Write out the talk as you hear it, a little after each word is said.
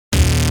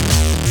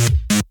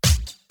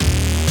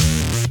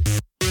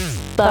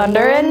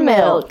Thunder and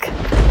Milk.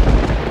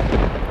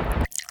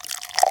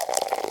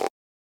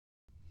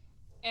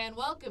 And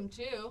welcome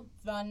to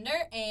Thunder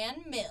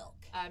and Milk.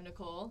 I'm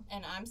Nicole.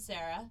 And I'm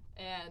Sarah.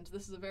 And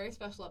this is a very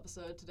special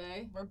episode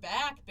today. We're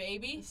back,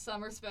 baby.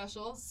 Summer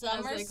special.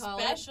 Summer as they call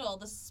special.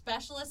 The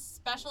specialist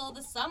special of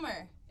the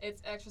summer. It's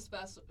extra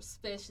special. It's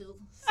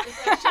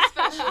extra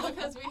special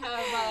because we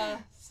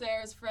have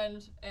Sarah's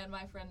friend and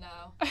my friend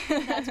now.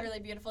 That's really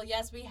beautiful.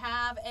 Yes, we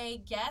have a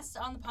guest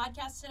on the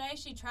podcast today.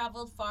 She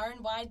traveled far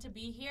and wide to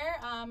be here.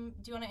 Do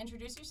you want to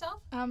introduce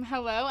yourself?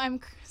 Hello, I'm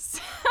Chris.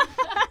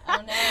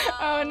 Oh no.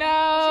 Oh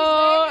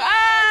no.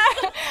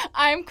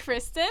 I'm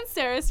Kristen,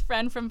 Sarah's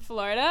friend from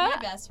Florida. Your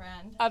best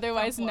friend.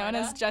 Otherwise from known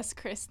Florida. as just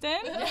Kristen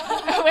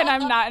when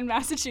I'm not in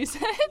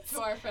Massachusetts.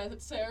 To our friend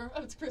Sarah,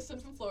 it's Kristen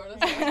from Florida.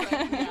 Sarah's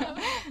friend. Yeah.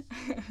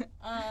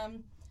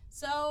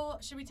 So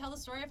should we tell the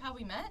story of how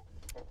we met?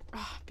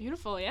 Oh,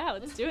 beautiful, yeah,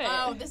 let's do it.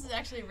 Oh, this is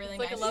actually a really It's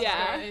like nice a love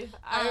story.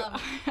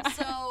 story.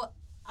 So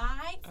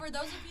for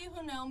those of you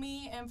who know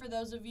me and for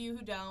those of you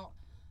who don't,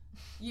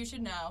 you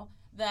should know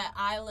that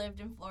I lived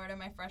in Florida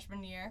my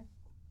freshman year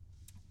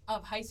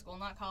of high school,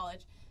 not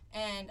college,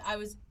 and I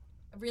was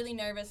really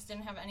nervous,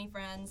 didn't have any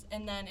friends,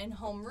 and then in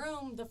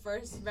homeroom, the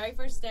very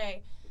first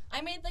day,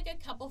 I made like a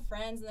couple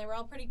friends, and they were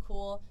all pretty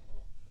cool.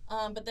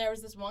 But there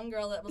was this one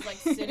girl that was like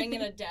sitting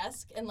in a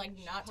desk and like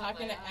not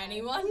talking to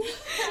anyone.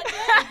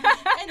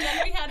 And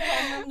then we had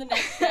homeroom the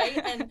next day,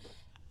 and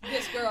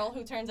this girl,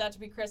 who turns out to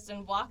be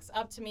Kristen, walks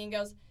up to me and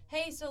goes,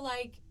 "Hey, so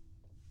like,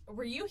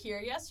 were you here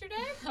yesterday?"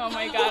 Oh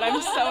my god,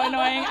 I'm so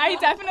annoying. I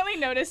definitely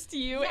noticed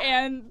you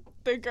and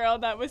the girl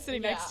that was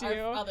sitting next to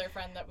you. Our other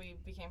friend that we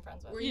became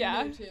friends with. Were you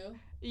Yeah. new too?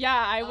 Yeah,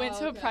 I went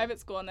to a okay. private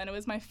school, and then it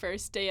was my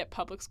first day at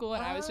public school,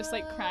 and I was just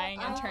like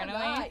crying internally.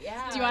 Right,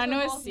 yeah. Do you want to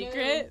know a Both knew.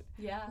 secret?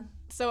 Yeah.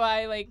 So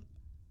I like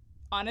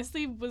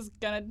honestly was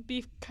gonna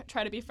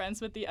try to be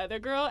friends with the other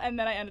girl, and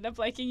then I ended up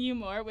liking you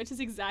more, which is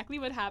exactly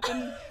what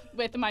happened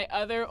with my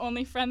other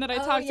only friend that I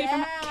talked to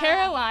from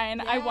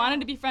Caroline. I wanted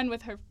to be friends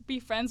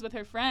with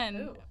her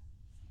friend.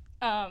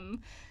 Ooh.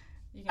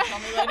 You can tell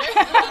me later.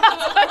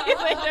 I'll tell you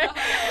later.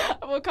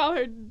 We'll call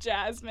her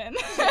Jasmine.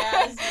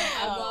 Jasmine.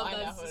 I love I know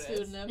that who it is.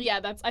 pseudonym. Yeah,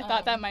 I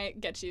thought that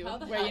might get you How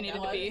the where heck you needed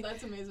know to it? be.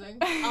 That's amazing.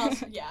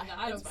 Yeah. No,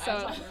 I don't. it's fine. So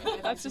I don't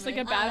really that's just like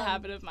a bad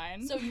habit of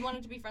mine. So you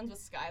wanted to be friends with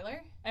Skylar?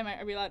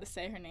 Are we allowed to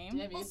say her name?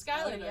 Damn, Well, you Skylar,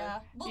 spouted her. yeah.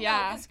 Well,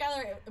 Yeah. no, because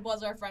Skylar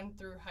was our friend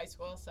through high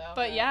school, so.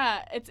 But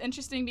yeah, it's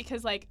interesting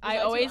because like I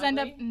that too always end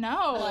up ugly? no.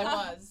 Well, I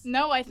was.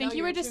 No, I think No,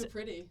 you were were just too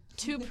pretty.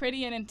 too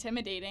pretty and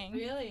intimidating.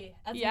 Really?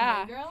 As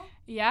Yeah. a new girl?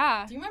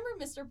 Yeah. Do you remember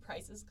Mr.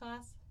 Price's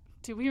class?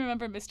 Do we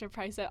remember Mr.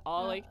 Price at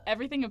all? Like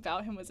everything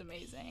about him was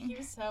amazing. He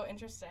was so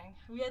interesting.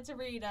 We had to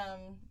read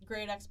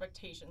Great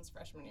Expectations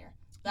freshman year.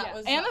 That Yeah.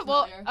 was and not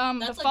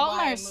the That's, like, Fault in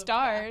why I Our moved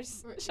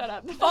Stars. back. Shut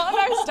up. The Fault in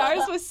Our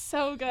Stars was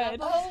so good.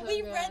 Oh, So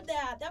we good. read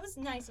that. That was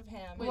nice of him.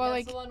 Wait, Well,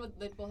 that's like- the one with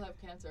they both have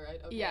cancer, right?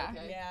 Okay, Yeah.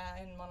 Okay.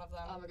 Yeah, in one of them.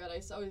 Oh my god, I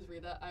used to always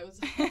read that. I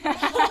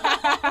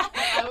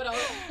would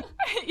always.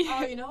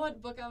 Oh, you know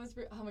what book I was?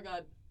 Oh my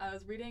god, I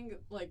was reading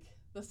like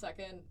the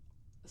second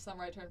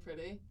Summer I Turned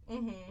Pretty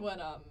Mm-hmm. when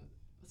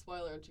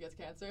spoiler, she gets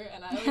cancer,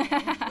 and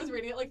I was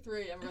reading it like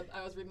 3 a.m.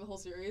 I was reading the whole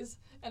series,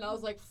 and I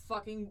was like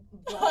fucking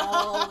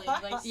bawling,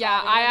 like Yeah,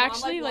 sobbing. I My mom,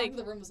 actually, walked like- in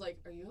the room was like,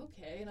 "Are you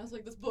okay?" And I was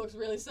like, "This book's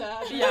really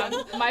sad." Yeah,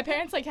 man." my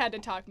parents like had to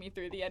talk me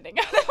through the ending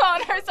of The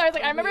Fault in Our Stars.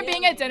 Like I remember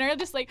being at Really? dinner,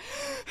 just like,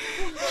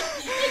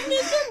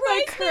 Mr.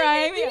 like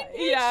crying.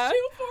 Yeah,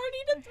 240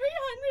 to 300,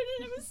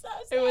 and it was so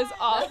sad. it was That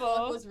awful.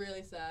 book was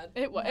really sad.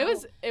 It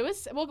was.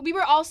 Well, we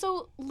were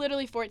also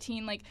literally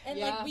 14. Like, And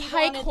Yeah. like we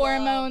Pike wanted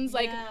hormones,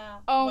 love. like, yeah.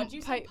 oh, What'd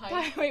you say,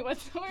 Pike? Wait,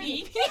 what's the word?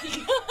 Peak?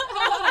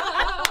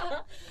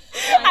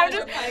 I'm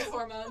Just just- Pike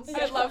hormones.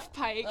 I love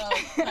Pike.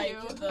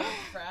 Pike, the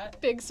brat.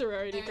 Big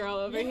sorority girl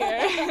over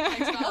here.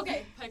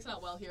 Okay. Pike's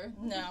not well here.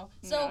 No.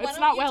 So No, why it's don't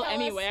not you well tell us-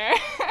 anywhere.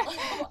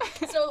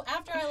 So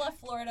after I left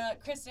Florida,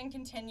 Kristen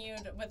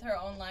continued with her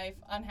own life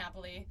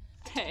unhappily.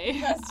 Hey,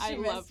 Because I she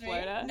love missed me.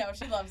 Florida. No,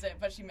 she loves it,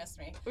 but she missed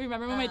me.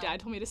 Remember when my dad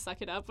told me to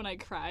suck it up when I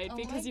cried Oh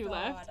because my you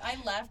God. left? I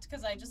left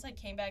because I just like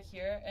came back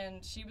here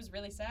and she was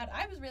really sad.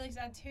 I was really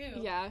sad too.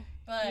 Yeah.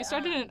 But We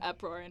started an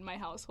uproar in my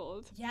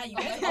household. Yeah, you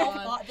Oh guys my all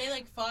God. fought. They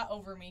like fought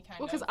over me kind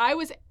Well, of. because I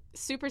was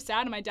super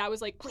sad, and my dad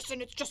was like,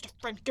 "Kristen, it's just a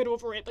friend. Get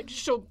over it. Like,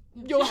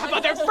 you'll have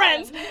other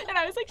friends." And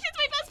I was like, "He's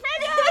my best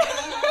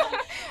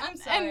friend." I'm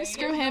sorry. And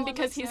screw You're him going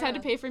because with he's had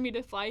to Sarah. pay for me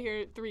to fly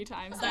here 3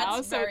 times That's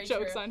now. So very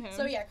jokes true. on him.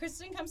 So yeah,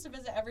 Kristen comes to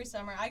visit every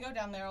summer. I go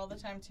down there all the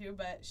time too,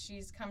 but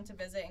she's come to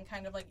visit and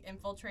kind of like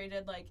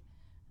infiltrated like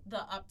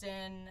the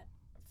Upton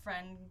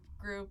friend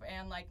group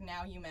and like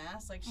now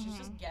UMass. Like she's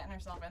just getting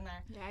herself in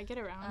there. Yeah, I get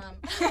around.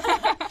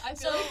 I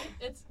feel So- like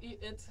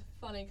it's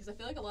funny because I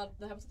feel like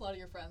that happens with a lot of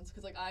your friends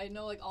because like I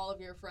know like all of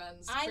your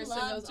friends. I Kristen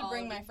love knows to all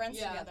bring of my you. friends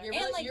yeah, together. You're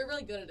And, really, like, you're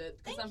really good at it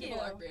because thank some people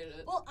you. aren't great at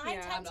it. Well, I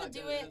Yeah. tend I'm to not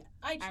do good at it. it.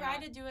 I I'm try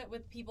not. to do it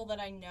with people that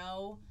I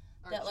know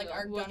that like chill.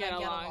 are We'll gonna get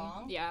get along.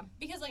 along. Yeah.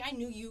 Because like I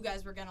knew you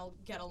guys were gonna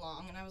get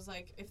along, and I was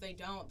like, if they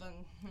don't,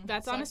 then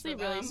That's sucks honestly for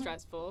really them.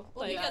 stressful.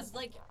 Well, Like, because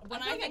like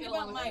when I feel I like I think get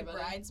along about with my everybody.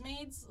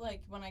 bridesmaids,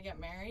 like when I get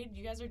married,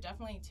 you guys are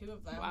definitely two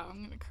of them. wow,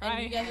 I'm gonna cry.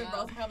 And you guys Yeah.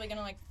 are both probably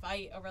gonna like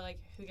fight over like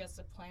who gets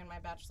to plan my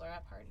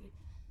bachelorette party.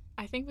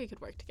 I think we could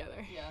work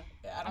together. Yeah.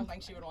 Yeah, I don't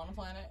think she would want to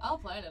plan it. I'll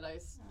plan it.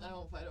 I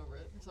won't fight over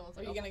it. If someone's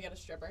Are like, you "Oh, gonna get a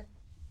stripper?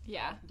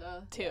 Yeah,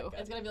 duh. 2.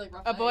 It's gonna be like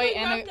rough A night. boy Rough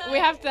and night. we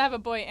have to have a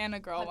boy and a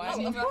girl Have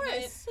you one. seen Rough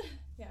Night?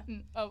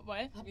 Oh,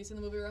 what? Have you seen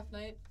the movie Rough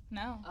Night?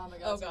 No. Oh my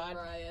god. Oh it's a God.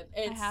 riot.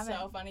 It's haven't.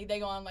 so funny. They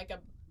go on like a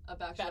A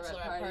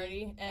bachelorette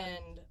party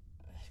and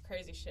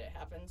crazy shit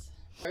happens.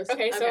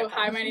 Okay, so Okay.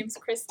 hi, my name's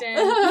Kristen.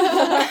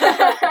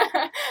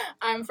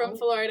 I'm from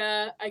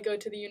Florida. I go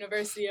to the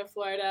University of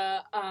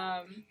Florida.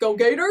 Go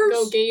Gators!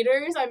 Go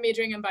Gators! I'm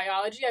majoring in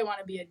biology. I want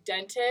to be a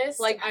dentist.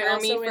 Like I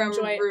Hermie also from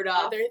enjoy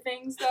Rudolph. other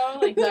things though.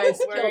 Like Nice,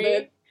 don't killed worry.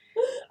 it.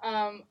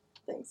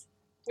 Thanks.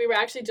 We were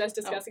actually just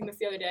discussing this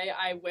the other day.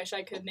 I wish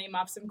I could name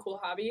off some cool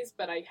hobbies,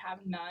 but I have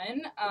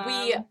none.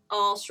 We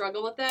all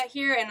struggle with that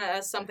here, and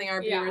that's something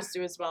our Yeah. viewers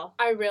do as well.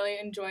 I really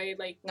enjoy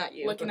like Not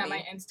you. looking but at my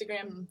me.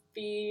 Instagram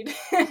feed.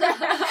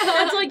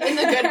 That's like in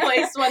the good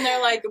place when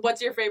they're like,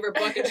 "What's your favorite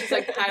book?" and she's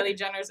like, "Kylie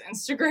Jenner's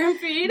Instagram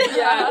feed."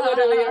 Yeah,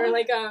 literally. Or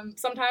like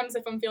sometimes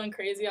if I'm feeling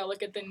crazy, I'll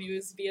look at the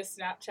news via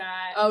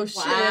Snapchat. Oh shit.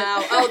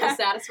 Wow. Oh, the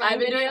satisfying I've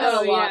been doing videos. that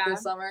a lot yeah.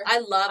 this summer. I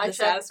love the I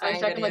satisfying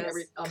check them videos. like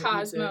every on YouTube.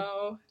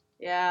 Cosmo.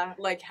 Yeah,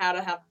 like how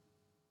to have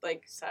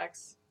like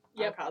sex.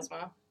 Yep. On Cosmo.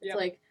 Yep. It's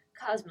like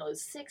Cosmo's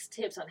 6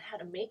 tips on how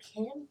to make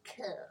him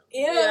come.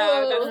 Ew.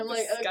 Yeah, that's I'm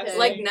like, disgusting. okay.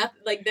 like nothing.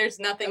 Like there's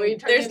nothing. Are we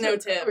turning There's no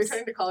into- Are we tips.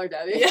 turning to Call Her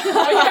Daddy? Yeah.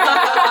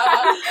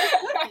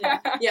 yeah.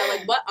 Yeah,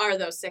 like what are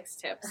those 6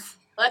 tips?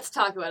 Let's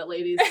talk about it,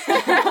 ladies.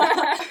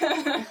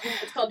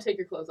 It's called Take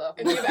Your Clothes Off.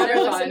 If you've ever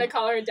listened to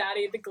Call Her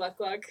Daddy, the Gluck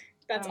Gluck,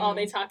 that's all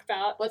they talk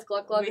about. What's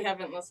Gluck Gluck? We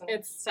haven't listened.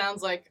 It's-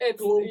 sounds like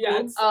It's Boom, yeah.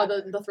 boom. It's, Oh,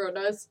 the throat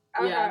noise?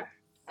 Yeah.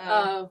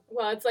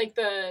 well, it's like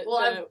the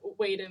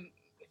way to.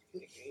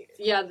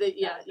 Yeah, don't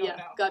yeah.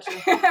 know. Gotcha.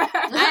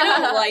 I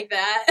don't like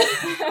that.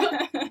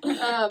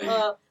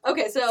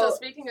 Okay, So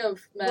speaking of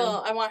men,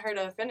 well, I want her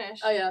to finish.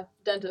 oh yeah,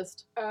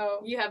 dentist. Oh,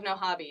 You have no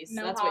hobbies.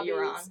 no That's hobbies.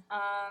 what you were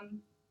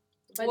on.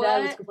 My dad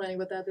was What? complaining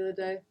about that the other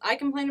day. I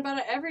complain about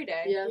it every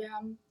day. Yeah. Yeah.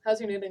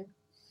 How's your knitting?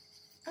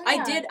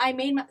 I did. I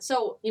made my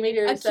You made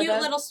your a cute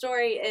stepdad? little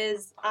story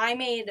is I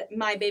made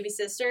my baby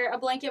sister a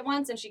blanket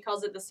once, and she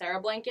calls it the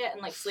Sarah blanket,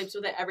 and like sleeps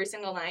with it every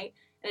single night,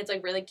 and it's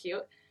like really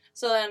cute.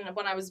 So then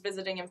when I was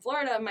visiting in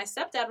Florida, my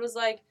stepdad was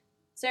like,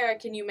 "Sarah,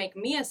 can you make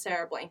me a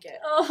Sarah blanket?"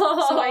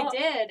 Oh. So I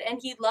did, and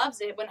he loves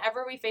it.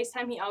 Whenever we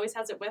FaceTime, he always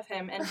has it with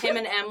him, and him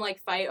and Em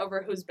like fight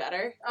over who's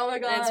better. Oh my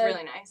god. And it's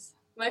really nice.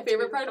 My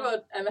favorite part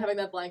about Emma having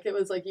that blanket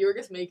was like you were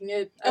just making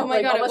it. Oh my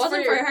like, god, it almost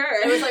wasn't for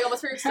her. It was like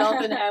almost for yourself,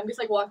 and Em just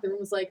like walked the room and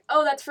was like,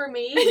 "Oh, that's for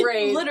me."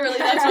 Great. Literally,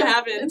 that's what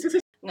happened.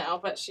 No,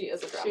 but she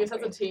is a drama She just has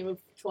a queen. team of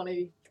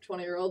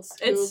 20-year-olds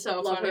who It's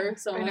so love funny. her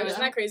so I much. know, isn't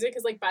that crazy?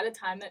 Because like by the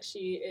time that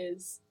she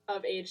is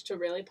of age to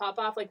really pop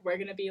off, like we're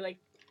gonna be like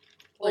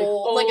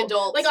Old, like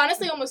adults. like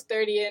honestly almost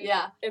 30, and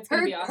yeah. it's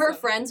gonna Her be awesome. her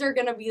friends are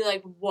gonna be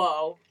like,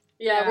 "Whoa."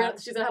 Yeah, Yeah.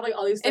 she's gonna have like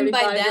all these And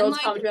by then, 35-years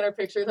like- commenting on her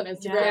pictures on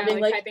Instagram, yeah, being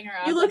like, like, hyping her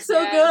up. "You look like, so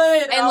yes.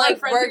 good," And all my like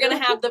friends we're are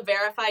gonna have the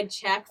verified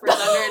check for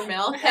Thunder and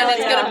Milk, and Hell it's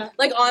yeah. gonna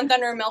like on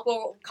Thunder and Milk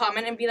will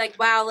comment and be like,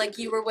 "Wow, like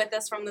you were with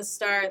us from the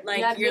start. Like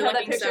yeah, you're we have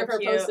looking that picture so of her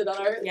cute." posted on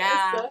our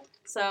Yeah. Insta.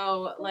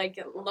 So like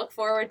look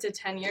forward to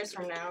 10 years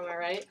from now. Am I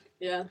right?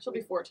 Yeah. She'll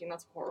be 14.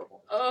 That's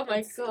horrible. Oh my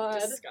It's god,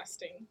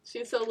 disgusting.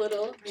 she's so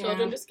little.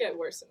 Children Yeah. just get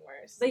worse and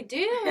worse. They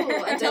do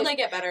until they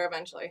get better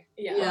eventually.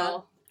 yeah. Yeah.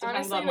 Well, depends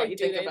Honestly, on what like, you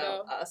do think they,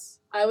 about us.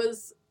 I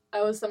was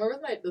summer with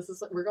my. This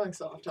is we're going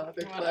so off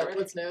topic, Whatever. but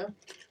what's new?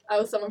 I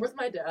was summer with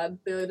my dad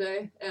the other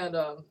day, and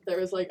there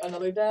was like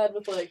another dad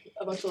with like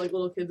a bunch of like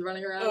little kids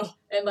running around, Ugh.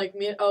 and like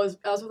me, I was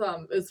with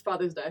it was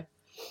Father's Day,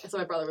 and so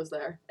my brother was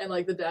there, and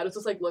like the dad was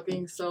just like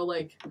looking so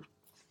like.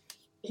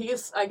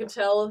 I could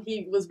tell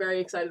he was very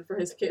excited for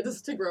his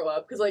kids to grow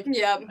up, because like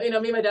Yeah, you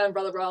know, me and my dad and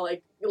brother were all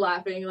like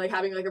laughing, like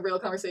having like a real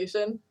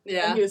conversation,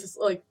 yeah. and he was just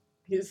like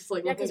Yeah, 'cause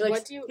looking like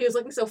what do you- he was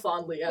looking so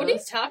fondly at What do you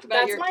us. talk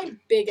about? That's my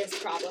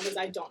biggest problem is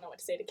I don't know what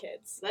to say to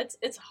kids.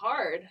 It's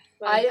hard.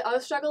 Like, I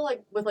struggle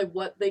like with like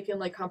what they can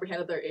like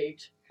comprehend at their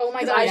age. oh my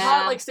Because god, I Yeah.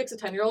 taught like 6 to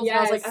 10-year-olds, and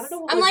I was like, I Yes.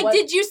 don't know. I'm like, what...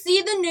 did you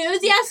see the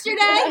news yesterday?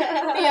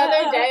 the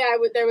other day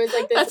there was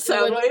like this That's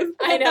sound little, wave.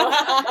 I know.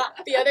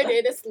 The other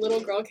day this little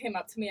girl came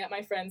up to me at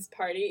my friend's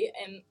party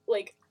and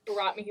like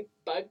brought me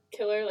bug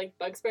killer, like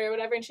bug spray or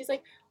whatever, and she's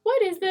like,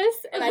 "What is this?"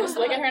 And I just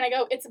look at her and I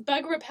go, "It's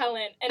bug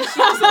repellent." And she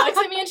just looks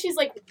at me and she's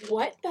like,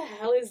 "What the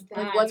hell is that?"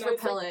 Like, what's And I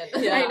was like,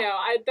 repellent? Yeah. I know.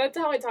 That's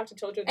how I talk to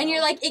children. And though.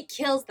 you're like, it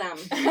kills them.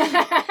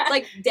 It's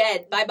like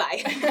dead. Bye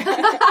bye.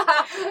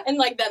 And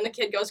like then the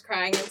kid goes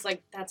crying, and it's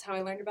like that's how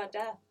I learned about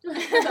death.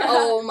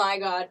 Oh my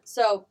god.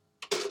 So,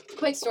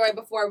 quick story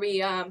before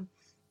we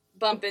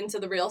bump into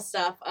the real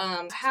stuff.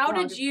 How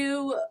did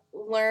you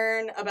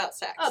learn about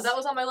sex? Oh, that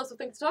was on my list of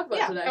things to talk about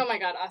Yeah. today. oh my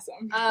god,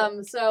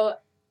 awesome. So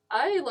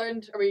I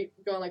learned. Are we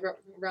going like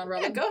round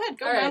robin? Yeah, go ahead.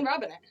 Go All round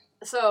robin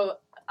it. So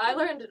I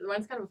learned.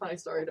 Mine's kind of a funny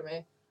story to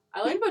me.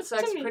 I learned about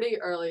sex To me. pretty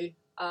early.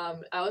 I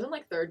was in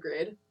like 3rd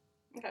grade,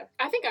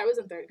 I think I was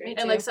in 3rd grade.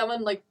 and like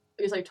someone like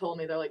just like told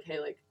me, they're like, hey,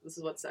 like this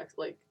is what sex,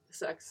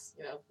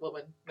 you know,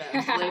 woman,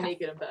 man, lay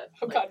naked in bed.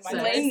 Oh, like, God, my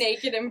sex. Lay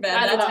naked in bed.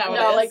 I don't That's know. how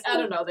No, it is. like I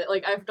don't know that.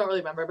 Like I don't really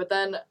remember. But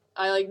then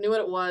I like knew what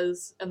it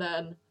was, and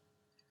then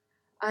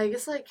I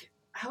guess like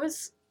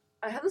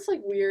I had this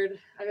like weird.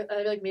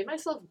 I like made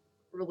myself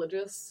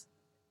religious,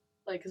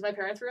 like because my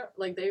parents were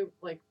like they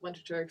like went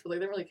to church, but like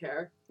they didn't really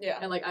care, Yeah.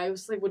 and like I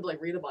was like would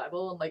like read the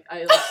Bible, and like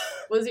I like,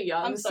 was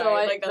young, I'm so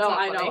sorry, I like, that's no not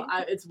I know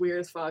funny. it's weird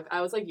as fuck.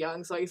 I was like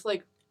young, so I used to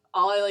like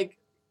all I like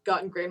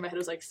got ingrained in my head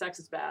was like sex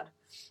is bad.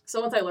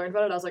 So once I learned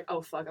about it, I was like,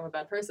 oh fuck, I'm a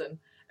bad person.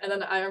 And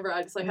then I remember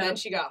I just like And then had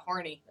she got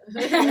horny.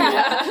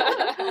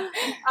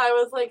 I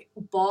was like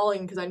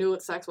bawling because I knew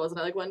what sex was, and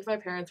I like went into my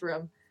parents'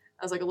 room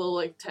as like a little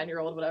like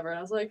 10-year-old whatever, and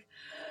I was like,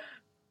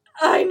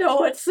 I know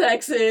what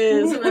sex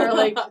is, and they were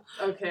like,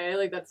 okay,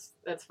 like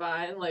that's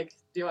fine. Like,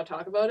 do you want to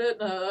talk about it?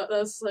 And I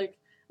was like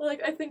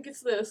I think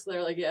it's this.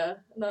 They're like, yeah,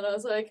 and then I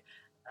was like,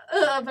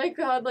 oh my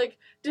god, like,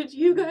 did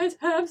you guys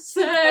have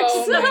sex?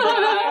 Oh my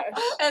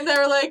gosh. And they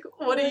were like,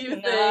 what do you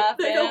think? Nah,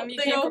 They fam, you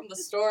came from the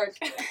stork.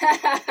 they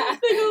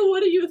go,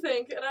 what do you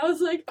think? And I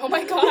was like, Oh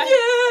my god.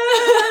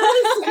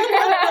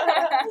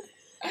 yes!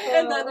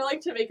 And then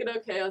like to make it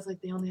okay, I was like,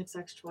 they only had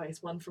sex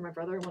twice, one for my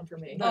brother and one for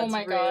me. Oh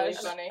my really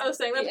gosh. funny. I was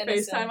saying that The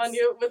FaceTime on innocence.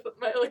 you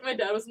with my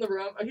dad was in the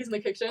room. Oh, he's in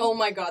the kitchen. Oh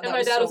my god, that and my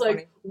was dad so was like,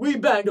 funny. we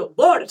banged a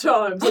lot of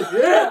times. Like,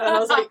 yeah. And I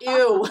was like,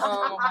 ew.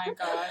 Oh my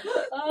god.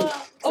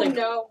 Oh Oh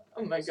no.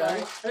 Oh my god.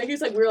 Sorry. I think he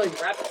was like, we were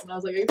like rabbits, and I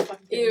was like, are you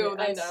fucking kidding Ew, me?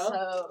 that's I know.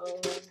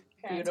 so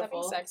Parents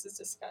beautiful. having sex is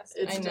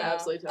disgusting. It's I know.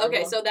 absolutely terrible.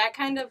 Okay, so that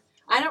kind of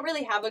I don't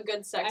really have a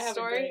good sex I have a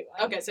story. great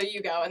one. Okay, so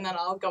you go and then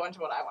I'll go into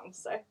what I wanted to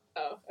say.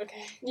 Oh,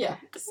 okay. Yeah.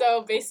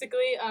 So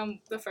basically,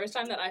 the first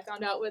time that I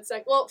found out what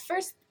sex, well,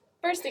 first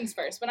things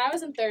first. When I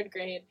was in 3rd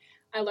grade,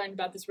 I learned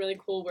about this really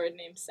cool word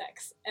named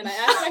sex, and I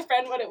asked my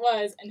friend what it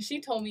was, and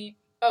she told me,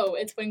 "Oh,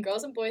 it's when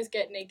girls and boys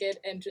get naked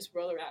and just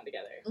roll around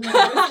together." And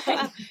I was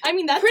like, I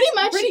mean that's pretty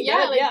much,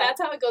 yeah. good, Like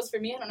that's how it goes for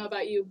me. I don't know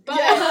about you, but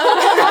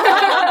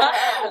Yeah.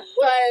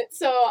 but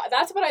so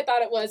that's what I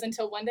thought it was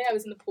until one day I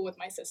was in the pool with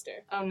my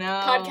sister. Oh no.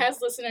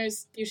 Podcast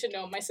listeners, you should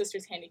know my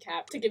sister's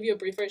handicapped. To give you a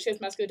briefer, she has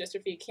muscular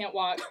dystrophy, can't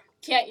walk,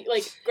 can't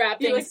like grab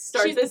You things. like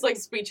start She's- this like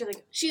speech, you're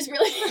like She's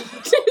really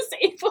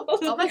disabled.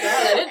 Oh my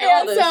god, I didn't know all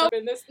And this. so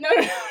in this,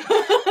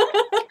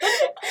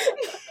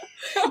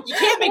 you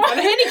can't make fun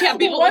of handicapped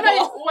people. What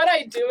Nicole.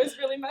 I do is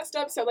really messed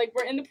up. So like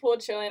we're in the pool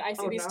chilling. I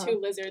see Oh, these no. 2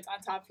 lizards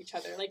on top of each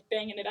other, like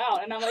banging it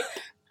out, and I'm like,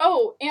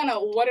 "Oh, Anna,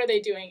 what are they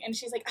doing?" And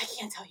she's like, "I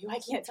can't tell you.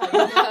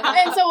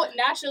 And so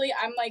naturally,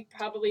 I'm like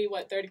probably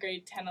 3rd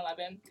grade, 10,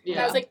 11. And I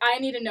Yeah. was like, I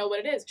need to know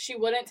what it is. She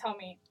wouldn't tell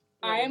me.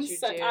 What I am did you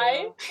do?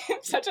 I am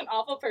such an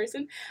awful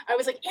person. I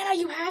was like, Anna,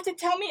 you have to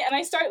tell me, and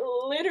I start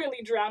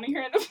literally drowning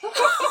her in the pool.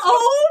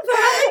 Oh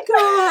my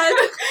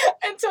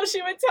god. Until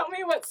she would tell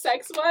me what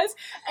sex was,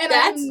 and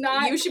That's I'm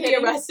not. you should kidding.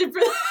 be arrested for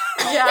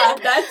that. Yeah,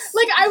 that's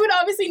Like I would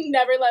obviously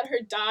never let her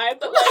die,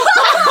 but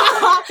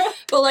like,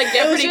 But like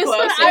get It was pretty just-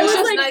 close. but yeah. I was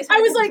just like, nice I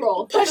was having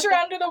control. like, push her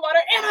under the water,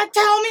 Anna,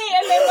 tell me,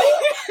 and then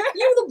like,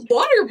 you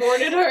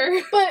waterboarded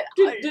her. but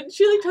did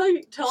she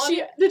like tell She-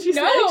 you? Did she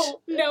say like,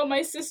 no,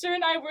 my sister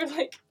and I were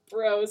like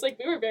bros, like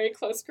we were very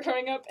close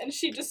growing up, and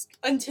she just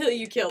Until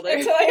you killed her.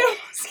 until I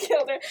almost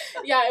killed her.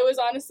 Yeah, it was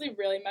honestly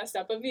really messed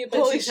up of me, but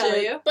Holy she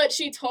shit. But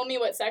she told me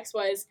what sex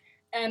was.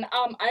 And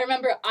I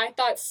remember I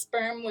thought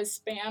sperm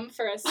was spam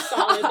for a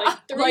solid like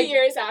 3 Like-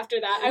 years after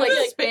that. I like was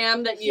like,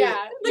 spam that you.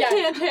 yeah, the yeah.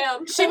 canned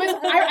ham? She was.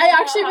 I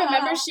actually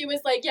remember she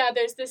was like, yeah,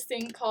 there's this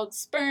thing called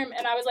sperm,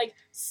 and I was like,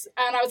 tell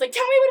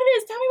me what it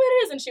is, tell me what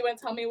it is, and she wouldn't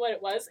tell me what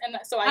it was, and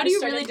so I. How do just you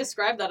started, really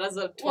describe that as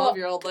a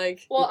 12-year-old?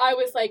 Like, Well, I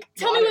was like,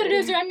 tell me what it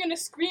is, or I'm gonna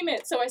scream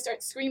it. So I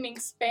start screaming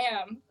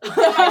spam. And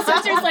my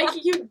sister's like,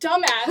 you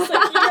dumbass,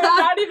 like you're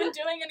not even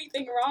doing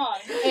anything wrong.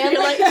 And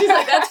like she's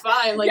like, that's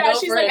fine. Like yeah, go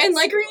she's for like, it. And,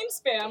 like, scream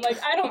spam. Like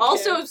I don't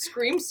also care.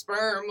 scream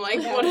sperm.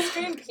 Like, Yeah, what is?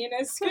 scream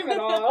penis, scream it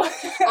all.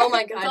 Oh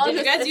my It's all god! Did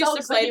you just- guys it's all used to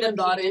just the play the human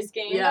body. penis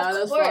game? Yeah, Of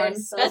that was fun.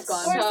 course. That That's was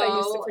Of fun. course, I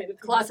used to So play the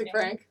penis Classic game.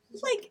 prank.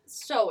 Like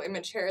so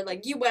immature.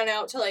 Like you went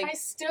out to like. I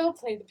still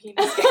play the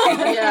penis game.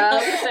 Yeah, I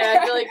was gonna say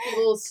I feel like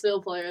people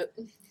still play it.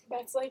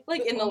 That's like in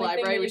the only thing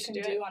library that we you should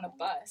can do do it. on a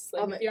bus.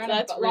 Like Um, if you're on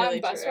that's a long really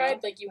bus true.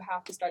 ride, like you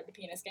have to start the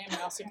penis game,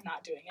 or else you're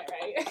not doing it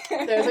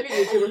right. There's like a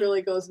YouTuber who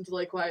like goes into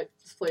like quiet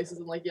places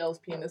and like yells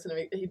penis, and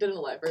he did it in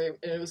a library,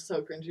 and it was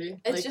so cringy.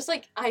 It's like, just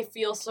like I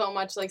feel so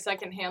much like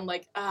secondhand.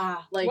 Like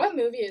like What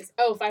movie is?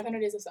 Oh, 500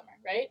 Days of Summer,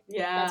 right?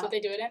 yeah. That's what they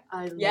do it in.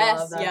 I Yes.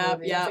 love that Yeah.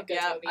 movie. Yeah. It's a good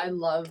Yeah. movie. I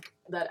love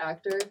that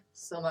actor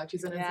so much.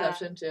 He's in Yeah.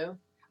 Inception too.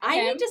 I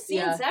Him? need to see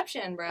Yeah.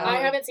 Inception, bro. I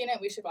haven't seen it.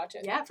 We should watch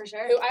it. Yeah, for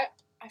sure. Who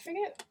I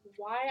forget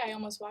why I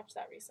almost watched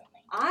that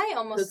recently. I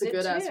almost It's a did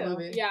good ass too.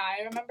 movie. Yeah,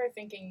 I remember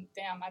thinking,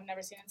 damn, I've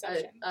never seen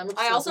Inception. I'm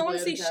I also want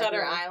to obsessively see into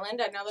Shutter DiCaprio.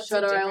 Island. I know that's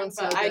Shutter so different, Island's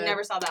but so I good.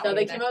 never saw that No, one.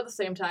 they either. came out at the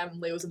same time, and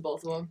Leigh was in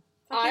both of them.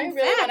 I Fucking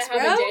really want facts, to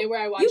have bro. a day where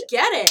I watch You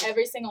get it.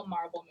 every single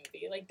Marvel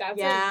movie. Like that's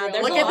Yeah, a real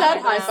there's Look a at lot that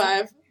of high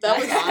them. five. That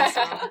was That's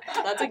awesome.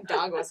 awesome. That's like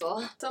dog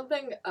whistle.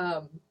 Something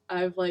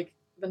I've like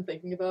been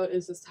thinking about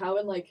is just how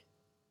in like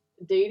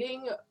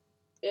dating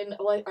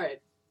all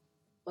right,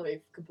 let me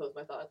compose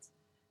my thoughts.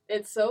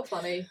 It's so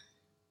funny.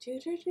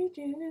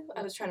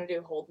 I was trying to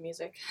do hold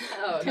music.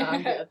 Oh, no,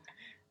 I'm good.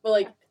 But,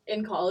 like,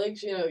 in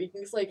college, you know, you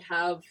can just, like,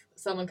 have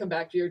someone come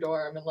back to your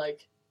dorm and,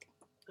 like,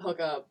 hook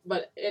up.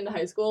 But in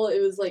high school, it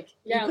was, like,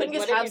 Yeah, you couldn't like,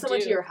 just what have did you someone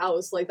to do? your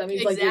house. Like, that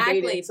means, like, Exactly.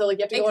 you're dating. So, like,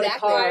 you have to go in a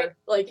Exactly. car.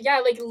 Like, Yeah,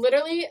 like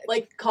literally.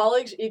 like,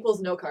 college equals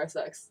no car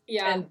sex.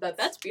 Yeah, And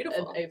That's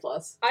beautiful. an A+.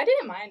 I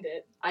didn't mind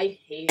it. I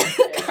hate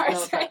it. Car No,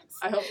 sex.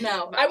 I hope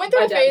No. I went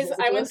through my a dad phase. listens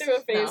I to went this. through a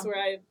phase No. where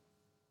I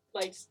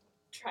liked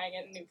trying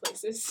it in new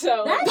places.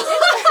 So. That's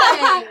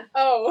interesting.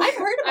 Oh. I've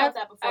heard about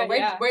that before.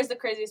 yeah. Where's the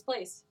craziest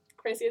place?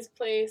 Craziest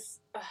place.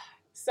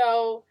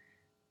 So.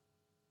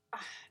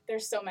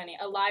 There's so many.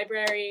 A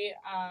library.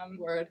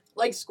 Word.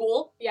 Like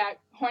school? Yeah,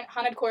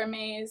 haunted core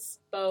maze,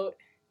 boat.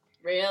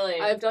 Really?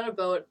 I've done a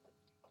boat.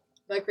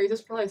 That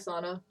craziest probably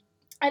sauna.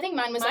 I think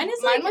mine was Mine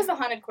mine is was the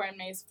haunted core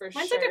maze for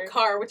Mine's sure. like a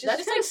car, which is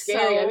That's just kind like of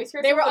scary. I'd be so.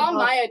 scared They to were go all to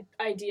my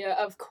idea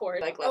of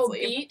court. Like, let's oh,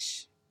 leave.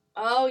 beach.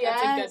 Oh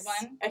yeah, That's a good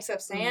one.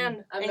 Except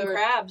sand I've and never-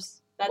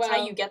 crabs. That's how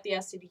Well- you get the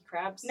STD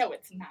crabs. No,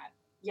 it's not.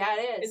 Yeah,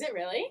 it is. Is it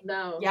really?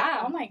 No.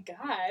 Yeah. Oh my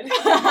god.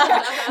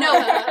 No,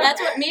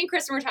 that's what me and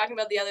Kristen were talking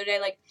about the other day.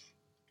 Like,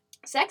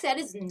 sex ed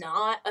is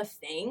not a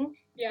thing.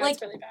 Yeah, Like,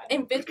 it's really bad.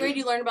 In 5th grade,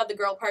 you learn about the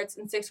girl parts.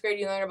 In 6th grade,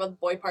 you learn about the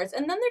boy parts.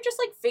 And then they're just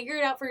like, figure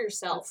it out for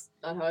yourself.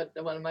 That's not how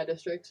it went in my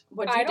district.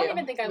 What'd you I don't do?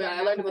 even think I Yeah, learned. I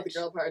that learned about the much.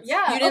 girl parts.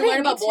 Yeah, You didn't learn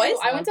me about too. boys?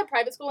 I went to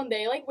private school and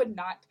they like would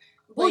not.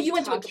 Well, like, you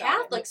went to a talk about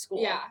it. Catholic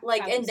school. Yeah,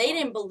 Like, Catholic and they school.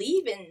 didn't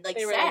believe in, like,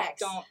 They were sex. like,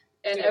 don't.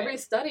 And Do every it.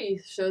 study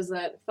shows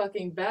that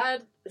fucking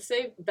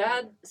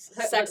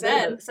Sex sex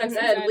ed.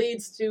 ed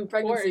leads to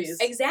pregnancies.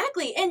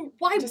 Exactly. And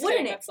why Just wouldn't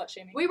kidding, it? that's slut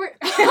shaming. We were.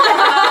 No,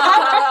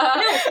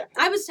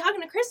 I was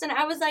talking to Kristen.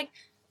 I was like,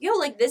 yo,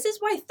 like, this is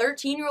why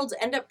 13-year-olds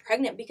end up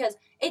pregnant, because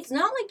it's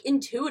not, like,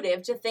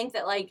 intuitive to think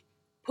that, like,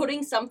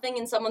 putting something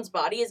in someone's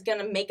body is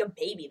gonna make a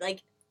baby.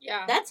 Like,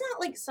 Yeah. that's not,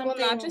 like, something.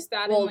 Well, not just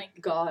that, Well, and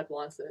like God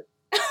wants it.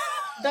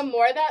 the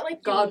more that like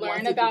you God learn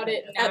wants to about be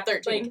it pregnant. At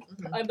 13.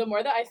 like the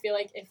more that I feel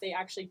like if they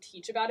actually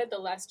teach about it, the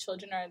less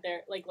children are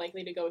there like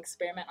likely to go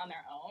experiment on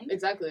their own.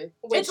 Exactly.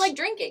 Which It's like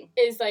drinking.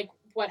 is like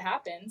what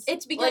happens.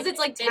 It's because it's,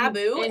 like, in-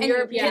 taboo, in and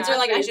European kids are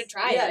like, I countries- should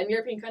try Yeah, it. in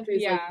European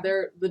countries, Yeah.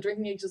 like the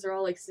drinking ages are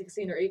all like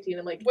 16 or 18,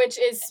 and like which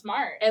is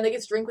smart. and they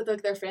get to drink with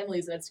like their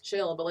families and it's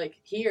chill. But like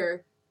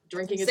here,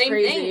 drinking is Same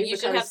crazy. thing. You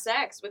should have because-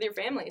 sex with your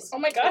families. Oh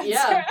my god.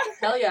 Yeah,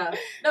 hell yeah.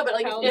 No, but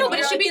like Hell if No, yeah. but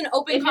it you're, should be an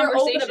open if you're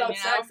conversation. open about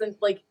you know? sex, then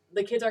like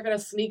the kids aren't gonna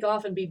sneak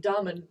off and be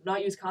dumb and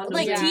not use condoms.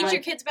 Like, Yeah. teach and,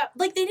 your kids about,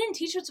 like, they didn't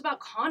teach us about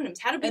condoms.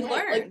 How did we and, hey,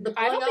 learn? like the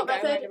I pulling don't out think I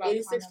learned method, about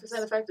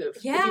 86% effective.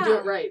 If Yeah. you do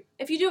it right.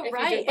 if you do it If you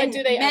right. do, but and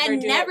do they men ever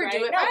do never it right?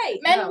 do it No, right.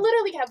 Men No.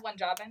 literally have one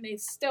job and they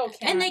still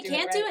can't. And they do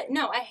can't it do right. it.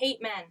 No, I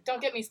hate men.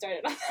 Don't get me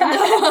started on No.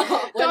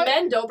 that. When Don't-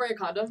 men don't bring a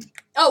condom,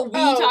 Oh, we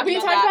talked we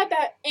about talked that. about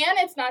that, and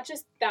it's not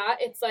just that.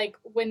 It's like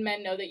when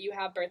men know that you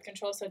have birth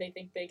control, so they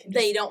think they can.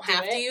 Just They don't do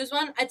have it. to use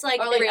one. It's like,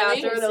 or like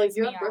really? after they're like, pisses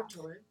you me have birth off.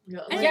 control. Yeah,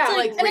 And Yeah, it's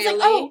like, and it's like,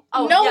 really?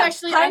 oh, no, yeah.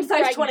 actually, I'm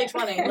hindsight's pregnant.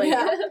 2020. Like,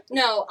 Yeah.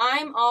 No,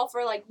 I'm all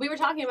for, like, we were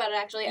talking about it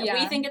actually. Yeah.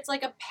 We think it's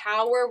like a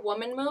power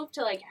woman move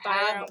to, like, Buy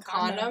your have own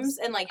condoms condoms.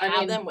 and, like, I have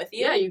mean, them with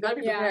you. yeah, you gotta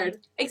be Yeah.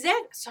 prepared.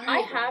 Exactly. Sorry.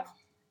 I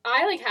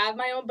have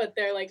my own, but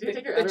they're like Did you the,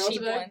 take your the Adderall cheap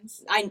today?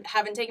 ones. I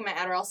haven't taken my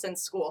Adderall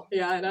since school.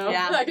 Yeah, I know.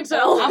 Yeah. I can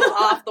tell. I'm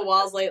off the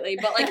walls lately,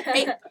 but, like,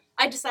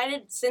 I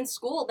decided since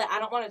school that I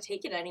don't want to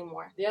take it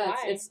anymore. Yeah,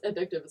 Why? it's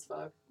addictive as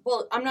fuck.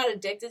 Well, I'm not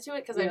addicted to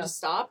it because I Yeah. just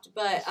stopped,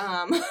 but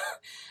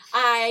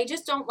I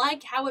just don't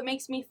like how it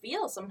makes me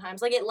feel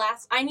sometimes. Like, it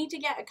lasts. I need to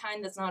get a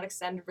kind that's not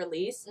extended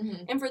release.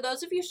 Mm-hmm. And for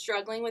those of you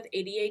struggling with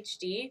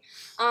ADHD,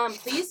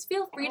 please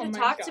feel free Oh to my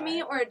talk to God.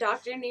 me or a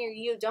doctor near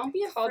you. Don't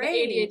be Call the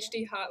afraid.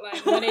 ADHD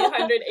hotline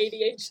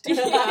 1-800-ADHD.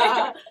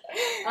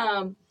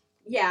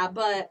 Yeah,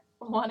 but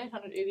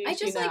 1-800-ADHD I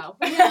just, like, now.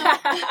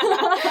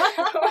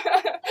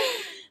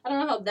 I don't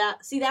know how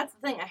that. See, that's the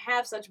thing. I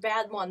have such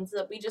bad ones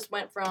that we just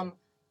went from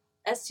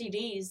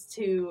STDs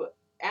to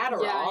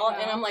Adderall, Yeah, I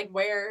and know. I'm like,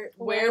 where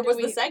Where do was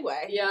we- the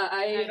segue? Yeah,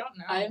 I don't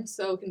know. I'm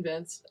so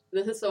convinced.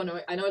 This is so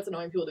annoying. I know it's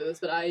annoying people do this,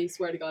 but I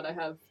swear to God, I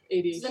have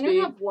ADHD. Does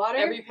anyone have water?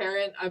 Every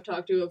parent I've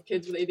talked to of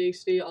kids with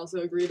ADHD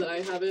also agree that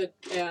I have it,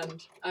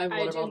 and I have I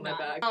water do bottle in my not.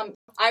 bag.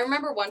 I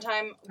remember one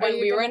time Are when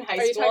you we were talking- in high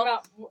Are you school.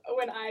 talking about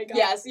when I got?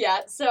 Yes, yeah.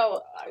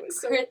 So, I was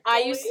so I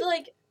used to,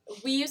 bullied.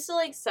 like, we used to,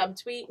 like,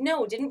 subtweet.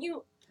 No, didn't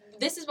you?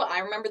 This is what I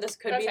remember. This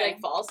could be, Okay. like,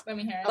 false. Let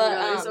me hear it. Oh my But,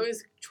 God, I used to um,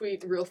 always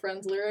tweet Real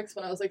Friends lyrics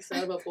when I was like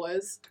sad about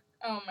boys.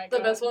 Oh my The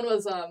god. best one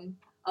was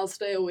I'll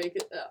stay awake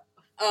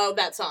Oh,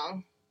 that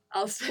song.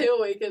 I'll stay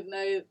awake at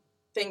night.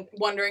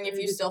 Wondering if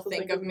you still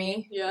think of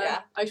me. Yeah.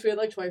 I tweeted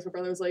like twice. My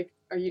brother was like,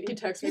 "Are you?" He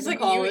texted me He's from like,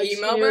 "You college.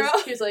 emo, he was,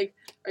 bro?" He was like,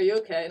 "Are you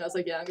okay?" And I was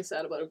like, "Yeah, I'm just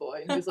sad about a boy."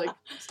 And he was like,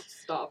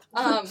 "Stop."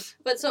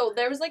 But so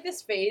there was, like,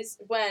 this phase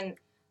when,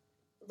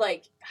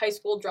 like, high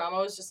school drama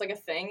was just, like, a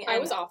thing. I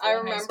and was awful. I in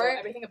high remember school.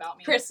 Everything about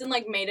me. Kristen,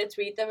 like, made a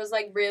tweet that was,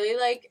 like, really,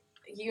 like,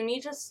 you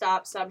need to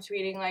stop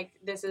subtweeting, like,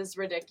 this is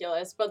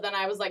ridiculous. But then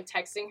I was, like,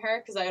 texting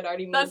her because I had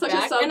already moved That's such a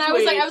back. And I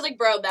was subtweet. like,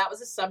 bro, that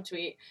was a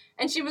subtweet.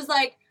 And she was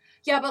like,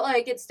 yeah, but,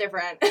 like, it's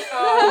different.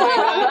 Oh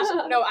my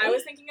gosh. No, I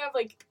was thinking of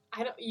like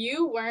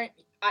You weren't.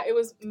 It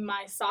was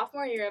my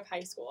sophomore year of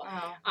high school.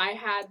 Oh. I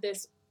had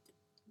this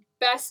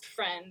best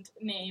friend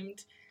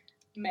named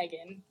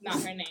Megan,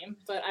 not her name,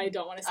 but I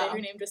don't want to say her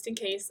name just in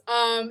case.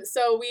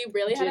 So we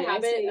really had a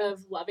habit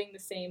of loving the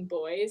same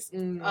boys.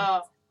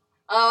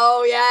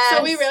 Oh yeah.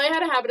 So we really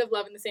had a habit of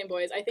loving the same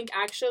boys. I think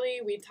actually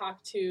we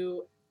talked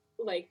to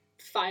like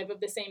 5 of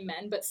the same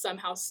men, but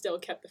somehow still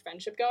kept the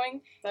friendship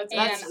going. That's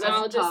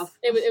tough.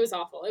 It was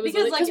awful. It was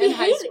because really, like in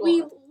high school,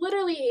 we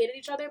literally hated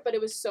each other, but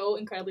it was so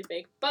incredibly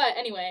fake. But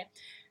anyway,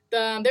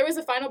 there was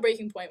a final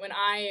breaking point when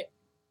I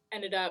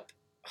ended up.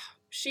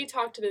 She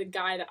talked to the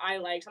guy that I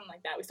liked, something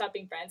like that. We stopped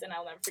being friends, and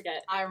I'll never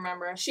forget. I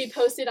remember. She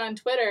posted on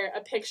Twitter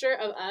a picture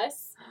of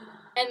us,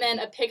 and then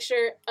a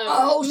picture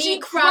of me she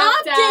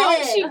cropped out.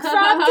 it! She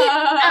cropped it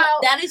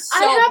out. That is so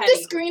I have petty.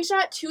 the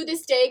screenshot to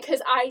this day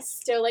because I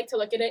still like to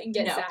look at it and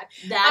get sad.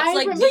 That's I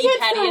like remember the it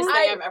pettiest so-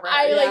 thing I've ever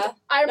heard.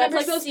 I That's remember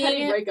like those seeing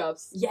petty it.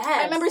 breakups. Yes.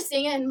 I remember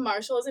seeing it in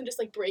Marshalls and just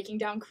like breaking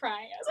down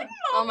crying. I was like,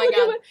 Oh my look at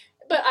God. what-"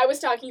 But I was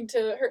talking to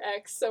her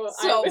ex, so I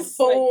So was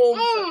boom.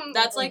 like,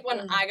 That's like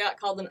when I got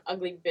called an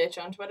ugly bitch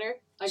on Twitter.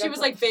 I She got was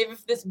called- like, "Babe,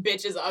 if this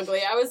bitch is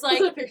ugly," I was Was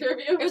like, it a picture of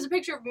you? it was a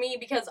picture of me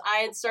because I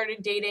had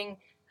started dating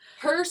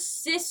her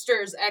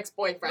sister's But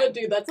ex-boyfriend.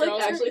 dude, that's like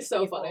Girls are actually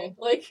so evil. funny.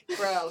 Like,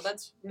 Bro,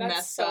 that's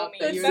messed so up.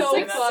 mean. It's You That's so say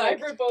like that.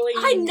 fucked. cyberbullying.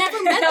 I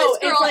never met No, this it's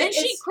girl, like- and she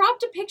it's-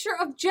 cropped a picture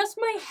of just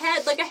my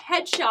head, like a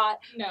headshot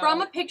No.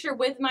 from a picture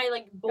with my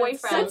like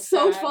boyfriend. that's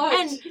so sad.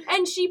 fucked.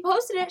 And she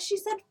posted it. She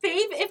said,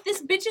 "Fave, if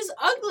this bitch is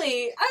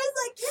ugly." I was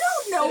like, "You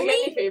don't know Did you get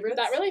me." any favorites?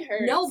 That really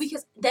hurts. No,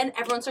 because then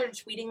everyone started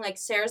tweeting like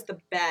Sarah's the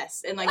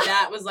best, and like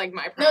that was like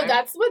my prime. No,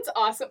 that's what's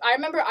awesome. I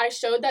remember I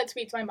showed that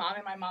tweet to my mom,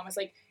 and my mom was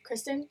like,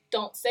 Kristen,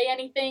 don't say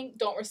anything,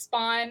 don't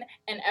respond,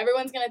 and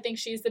everyone's gonna think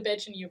she's the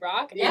bitch and you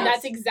rock. Yes. And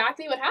that's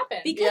exactly what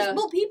happened. because Yeah.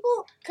 well,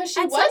 people Because she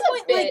at was some a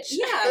point, bitch. like, The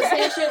yeah,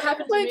 same shit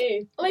happened to Like-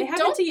 me. Like, It happened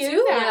don't to you?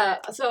 do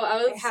that. Yeah, so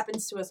I it was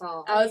happens to us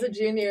all. I was a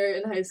junior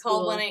in high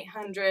Call school.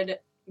 1-800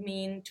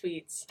 mean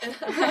tweets.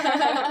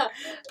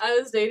 I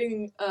was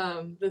dating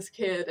this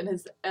kid, and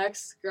his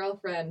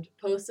ex-girlfriend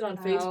posted on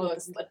Oh.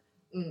 Facebook, but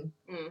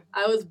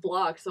I was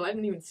blocked, so I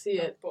didn't even see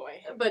it. Oh,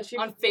 boy. But she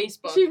On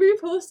Facebook. she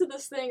reposted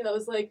this thing that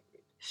was like,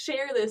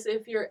 share this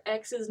if your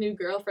ex's new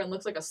girlfriend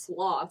looks like a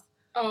sloth.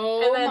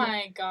 Oh And then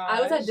my god.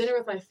 I was at dinner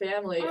with my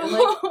family, and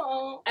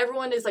like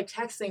everyone is like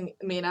texting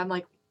me, and I'm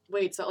like,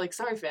 wait, so like,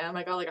 sorry fam,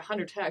 I got like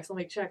 100 texts. Let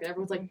me check, and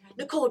everyone's like,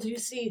 Nicole, do you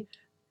see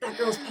that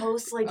girl's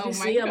post? Like, do Oh you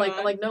my see? I'm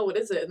God. like, no, what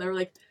is it? And they were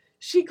like,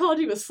 she called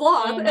you a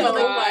sloth, Oh and my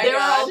like God. they were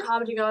all God.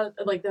 commenting on,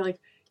 like, they're like,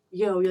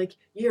 yo,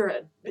 you're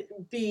a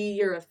B,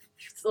 you're a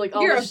like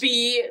all You're a this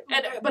B.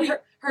 and but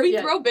her We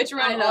yeah, throw bitch I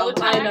around know, all the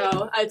time. I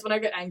know. It's when I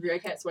get angry, I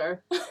can't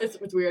swear. It's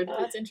weird. Oh,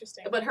 that's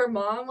interesting. But her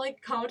mom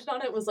like commented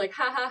on it, was like,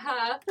 ha ha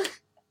ha.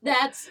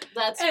 That's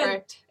And-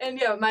 fricked. And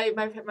yeah, my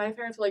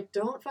parents were like,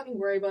 don't fucking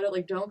worry about it,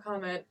 like, don't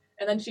comment.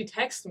 And then she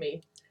texts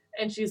me,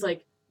 and she's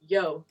like,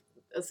 yo,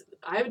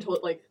 I haven't told,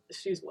 like,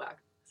 she's whack.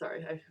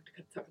 Sorry, I have to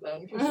cut that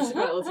down because she's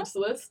gonna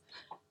listen to this.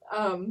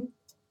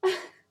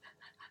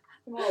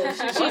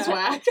 She's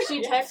whack.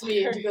 She texts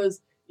me and she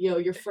goes, yo,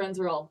 your friends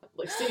are all,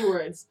 like, C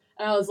words.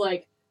 And I was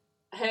like,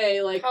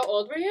 hey, like, How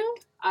old were you?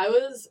 I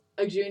was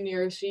a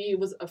junior, she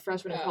was a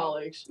freshman in Oh.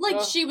 college. Like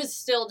Ugh. she was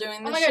still doing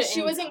Oh this my gosh, shit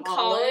she was in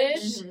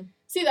college? Mhm.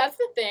 See, that's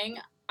the thing.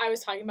 I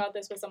was talking about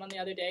this with someone the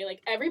other day.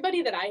 Like,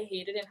 everybody that I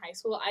hated in high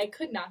school, I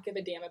could not give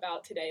a damn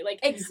about today. Like,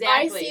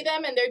 Exactly. I see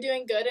them and they're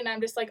doing good, and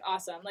I'm just like,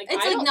 awesome. Like,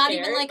 It's I like don't not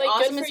care. even like good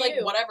awesome. for It's like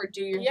you. whatever.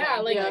 Do your Yeah,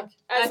 thing. like, Yeah.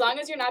 as I- long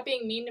as you're not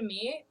being mean to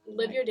me,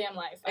 live your damn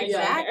life. I don't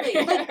Exactly.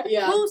 care. Like,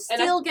 Yeah. who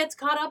And I- still gets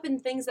caught up in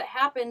things that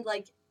happened?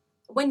 Like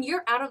when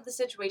you're out of the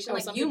situation,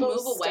 like Some you people move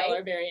still away.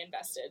 are very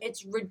invested.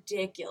 It's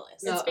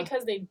ridiculous. No. It's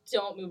because they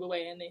don't move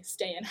away and they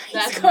stay in high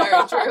That's school.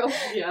 very true.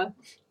 Yeah.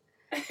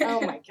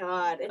 Oh my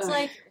god. It's Ugh.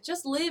 like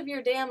just live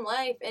your damn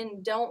life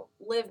and don't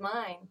live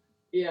mine.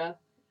 Yeah.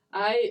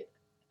 I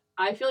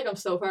feel like I'm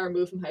so far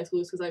removed from high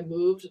school because I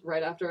moved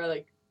right after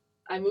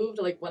I moved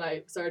like when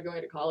I started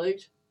going to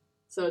college.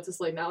 So it's just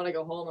like now when I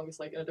go home, I'm just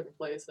like in a different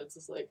place. It's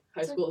just like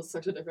high school is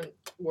such a different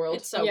world.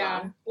 It's so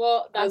yeah. gone.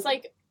 Well, I was- that's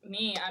like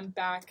me. I'm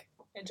back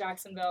in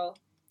Jacksonville.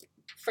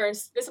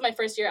 This is my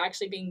first year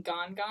actually being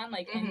gone,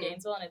 like in Mhm.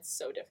 Gainesville, and it's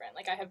so different.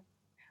 Like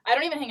I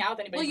don't even hang out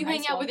with anybody. Well, you from high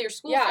hang school. out with your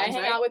school Yeah, friends, I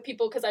hang right? out with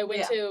people because I went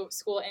Yeah. to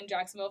school in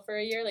Jacksonville for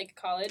a year, like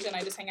college, and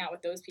I just hang out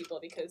with those people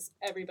because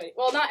everybody.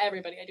 Well, not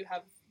everybody. I do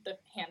have the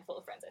handful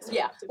of friends I still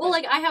Yeah. talk to, Well,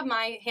 but- like I have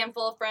my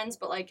handful of friends,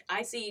 but like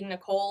I see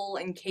Nicole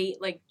and Kate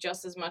like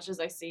just as much as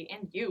I see,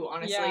 and you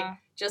honestly Yeah.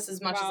 just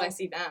as much as Wow. I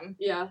see them.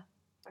 Yeah.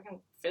 I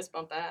can fist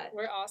bump that.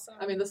 We're awesome.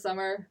 I mean, this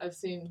summer I've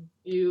seen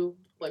you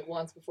like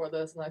once before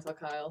this, and I saw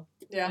Kyle.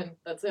 And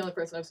that's the only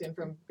person I've seen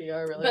from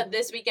BR really. But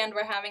this weekend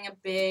we're having a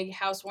big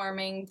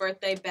housewarming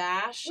birthday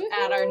bash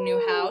at our new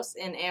Woohoo! house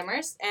in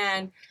Amherst,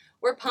 and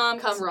we're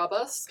pumped. come rob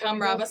us. Come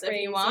Gonna rob go us if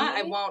you want. I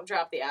crazy. won't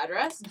drop the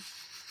address.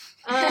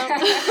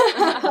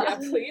 yeah,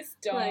 please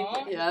don't.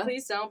 Like, Yeah.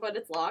 Please don't, but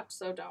it's locked,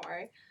 so don't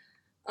worry.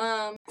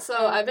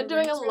 So I've been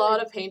doing a It's lot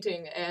really- of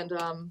painting, and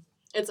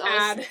it's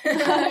Ad. honest-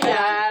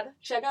 yeah.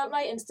 check out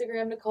my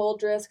Instagram,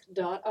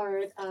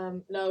 NicoleDrisk.art.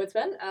 No, it's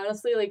been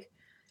honestly like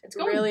It's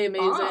going really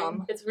amazing.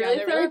 bomb. It's really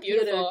they're really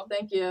therapeutic. beautiful.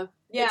 Thank you.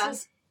 Yeah. It's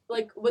just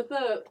like with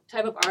the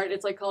type of art,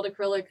 it's like called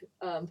acrylic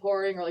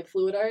pouring or like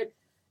fluid art,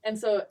 and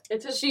so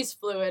it's just She's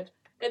fluid.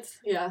 it's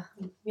you know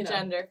Gender.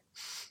 nothing wrong-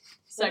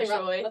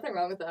 Sexually. nothing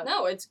wrong with that.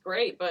 No, it's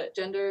great, but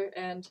Gender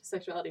and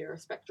sexuality are a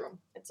spectrum.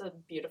 it's a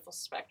beautiful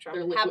spectrum.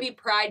 They're liquid. Happy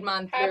Pride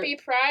Month. Happy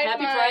Pride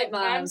Happy Month. Pride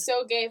Month. I'm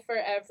so gay for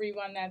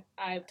everyone that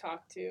I've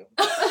talked to.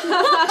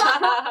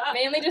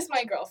 Mainly just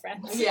my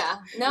girlfriends. Yeah.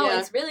 No, Yeah.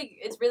 it's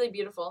really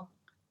beautiful.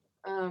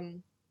 What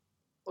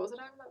was I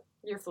talking about?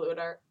 Your fluid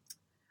art.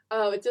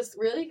 Oh, it just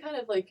really kind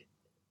of like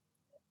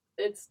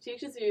it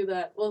teaches you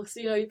that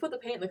so you put the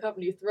paint in the cup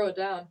and you throw it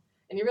down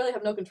and you really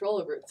have no control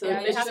over it. So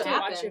Yeah, it, you have sho- to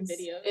watch your happens.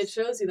 videos. it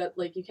shows you that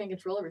like you can't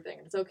control everything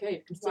and it's okay.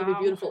 It can still be Wow.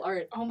 beautiful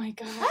art. Oh my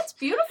god. That's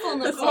beautiful,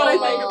 Nicole. That's what I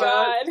think Oh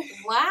about. God.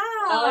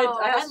 Wow.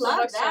 I have so love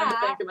much time to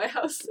that. think in my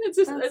house. It's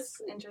just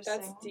That's interesting.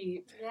 That's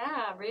deep.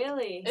 Yeah,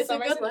 really. It's a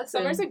good lesson.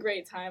 Summer's a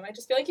great time. I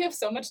just feel like you have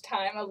so much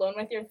time alone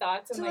with your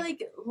thoughts and to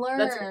like learn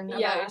That's- about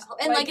yeah, yourself.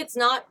 And like like- it's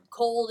not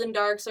cold and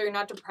dark, so you're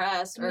not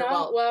depressed. Or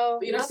no, well,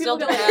 But you you're know, still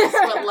people get, depressed,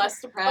 like- but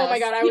less depressed. oh my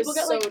god, I People was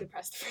get, so like-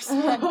 depressed for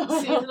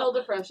some seasonal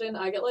depression.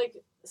 I get like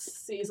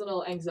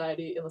seasonal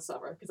anxiety in the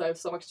summer because I have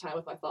so much time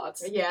with my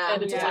thoughts. Yeah.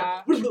 And it's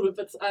Yeah. just like,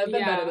 but I've been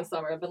Yeah. better this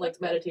summer. I've been like That's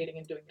good. meditating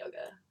and doing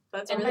yoga.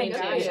 That's Oh really my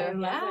good. gosh, I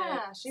love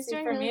Yeah, it. she's See,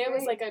 doing for really me, it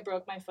was great. like I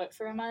broke my foot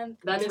for a month.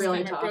 That's This really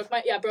summer. tough.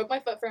 Broke my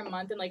foot for a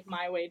month, and like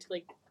my way to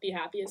like be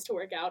happy is to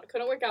work out.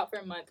 Couldn't work out for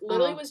a month.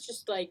 Literally was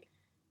just like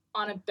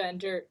on a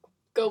bender,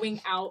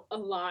 going out a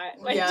lot,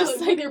 like Yeah.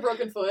 just Like like your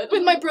broken foot.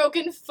 with my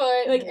broken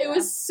foot. Like it Yeah.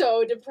 was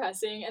so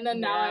depressing. And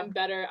then now Yeah. I'm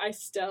better. I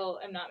still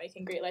am not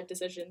making great life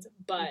decisions,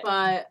 but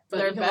But But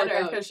they're you can work better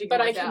out. because she can but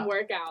I work can out.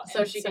 work out, So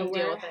and she can we're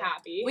deal with it.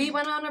 happy. We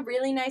went on a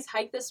really nice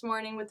hike this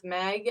morning with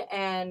Meg,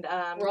 and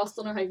We're all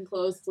still in our hiking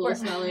clothes. It's a little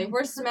smelly.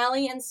 We're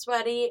smelly and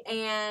sweaty,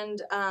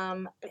 and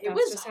But it that's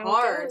was just how it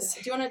hard. goes.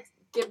 Do you want to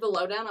give the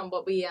lowdown on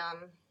what we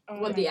Oh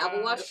what my the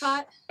Apple Watch gosh.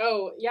 caught?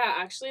 Oh yeah,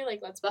 actually, like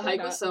let's The pull it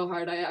hike was up. so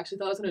hard. I actually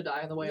thought I was gonna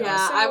die on the way Yeah,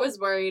 up. So, I was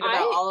worried about I-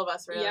 all of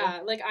us. Really.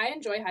 Yeah, like I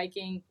enjoy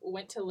hiking.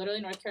 Went to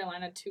literally North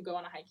Carolina to go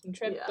on a hiking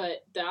trip, Yeah.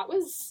 but that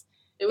was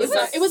It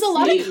it was a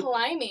lot of steep.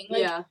 climbing.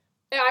 Like yeah.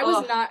 I was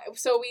Ugh. not.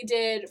 So we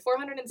did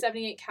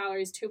 478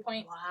 calories,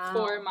 2.4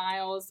 Wow.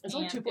 miles. It's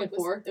only and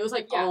 2.4. It was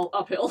like yeah. all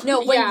uphill. No,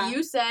 when Yeah.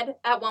 you said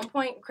at one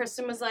point,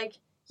 Kristen was like,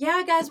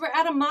 "Yeah, guys, we're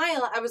at a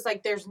mile." I was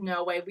like, "There's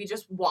no way. We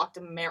just walked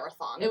a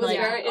marathon." It was like,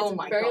 very, it's oh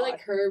my very god.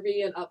 like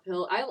curvy and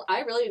uphill. I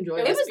really enjoyed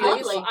It it. was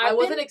beautiful. I I've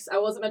wasn't been- I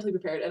wasn't mentally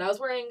prepared, and I was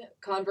wearing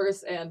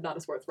Converse and not a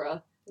sports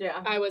bra.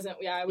 yeah. I wasn't.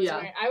 Yeah, I was. Yeah.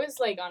 Wearing, I was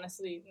like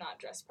honestly not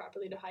dressed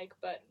properly to hike,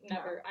 but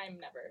never. I'm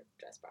never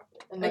dressed properly.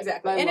 And my-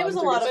 Exactly. my And it was a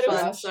lungs lot are of But it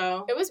fun. crushed.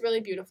 So It was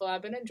really beautiful.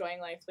 I've been enjoying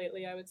life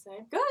lately. I would say.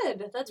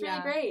 good. That's really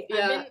Yeah. great.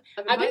 Yeah,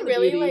 I've finding been the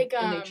really beauty like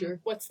in nature.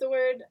 what's the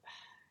word?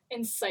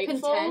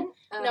 Insightful. Content.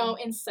 No,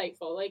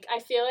 insightful. Like I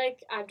feel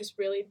like I've just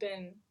really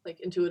been. Like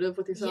intuitive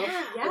with yourself.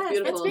 Yeah, yes, That's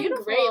beautiful. It's been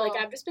Beautiful. great. Like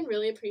I've just been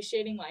really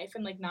appreciating life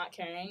and like not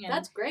caring. And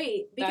That's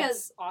great because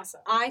that's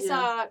awesome. I Yeah.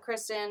 saw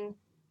Kristen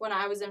when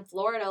I was in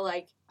Florida,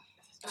 like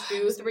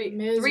It was 3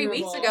 miserable.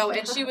 weeks ago,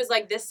 and she was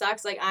like, "This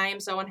sucks. Like, I am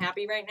so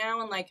unhappy right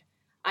now, and like,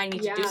 I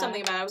need to do Yeah.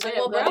 something about it." I was Oh, like, yeah,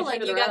 "Well, I'm glad bro, you like,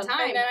 turned you it got around.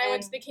 time." And then I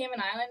went to the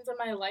Cayman Islands, and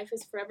my life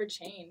is forever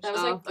changed. That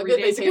was like a 3 good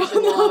days ago.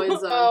 vacation will always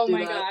oh do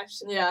my that. gosh.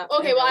 Yeah.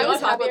 Okay, well, Do I you was want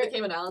to talk about happier. the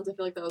Cayman Islands? I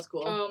feel like that was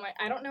cool. Oh my!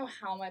 I don't know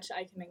how much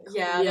I can include.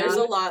 Yeah, Yeah. there's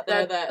a lot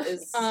there that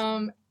is.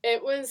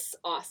 It was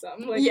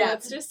awesome. Like, Yeah.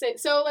 let's just say,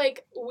 so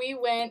like we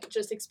went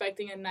just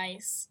expecting a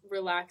nice,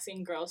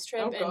 relaxing girls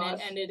trip, Oh, and gosh.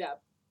 it ended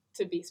up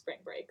to be spring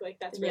break. Like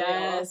that's really all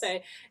I'll Yes.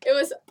 say. It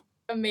was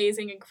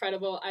amazing,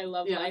 incredible. I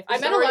love Yeah, life. the I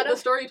met a story- lot the of.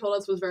 story you told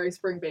us was very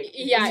spring break.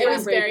 Yeah, it spring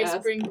was very break-esque.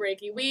 spring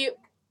breaky. We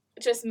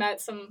just met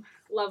some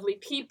lovely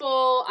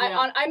people.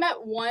 Yeah. I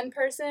met one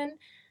person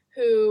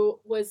who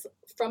was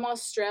from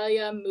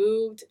Australia,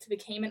 moved to the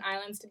Cayman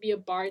Islands to be a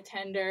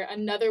bartender.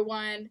 Another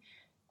one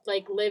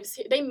like lives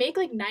here. They make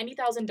like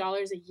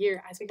 $90,000 a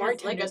year as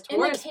Because, like, a bartenders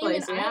tourist in the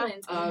Cayman place, yeah.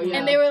 Islands. Oh yeah.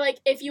 And they were like,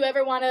 if you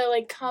ever want to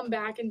like come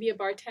back and be a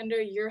bartender,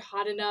 you're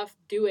hot enough,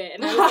 do it.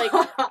 And I was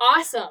like,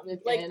 awesome.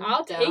 Like In,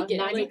 I'll down, take it.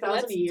 Like 90,000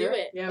 let's a year. do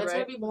it. Yeah, That's right.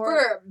 gonna be more.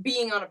 For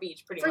being on a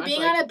beach, pretty For much. being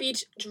like, on a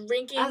beach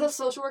drinking. As a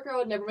social worker, I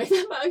would never make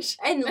that much.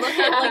 and look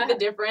at like the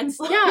difference.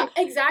 Yeah,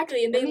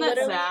 exactly. And they Isn't that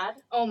literally. sad?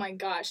 Oh my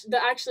gosh!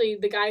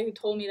 The guy who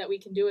told me that we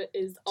can do it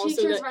is also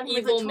Teachers the run with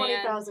evil like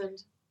man.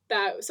 20,000.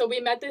 So we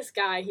met this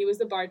guy. He was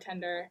the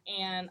bartender,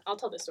 and I'll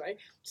tell this story.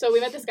 So we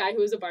met this guy who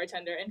was a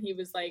bartender, and he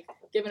was like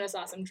giving us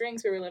awesome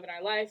drinks. We were living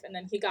our life, and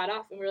then he got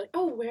off, and we were like,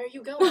 "Oh, where are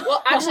you going?"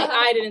 Well, actually,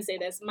 I didn't say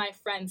this. My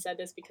friend said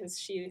this because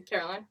she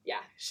Caroline.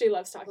 she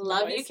loves talking. to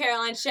Love boys. you,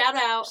 Caroline. Shout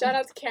out. Shout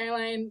out to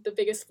Caroline, the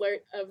biggest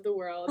flirt of the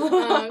world. So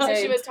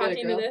Hey, she was get it,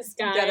 talking to girl. this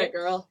guy. Get it,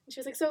 girl. And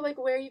she was like, so, like,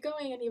 where are you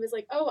going? And he was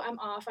like, oh, I'm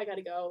off. I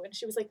gotta go. And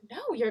she was like,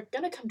 no, you're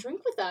gonna come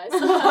drink with us.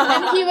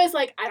 And he was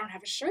like, I don't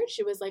have a shirt.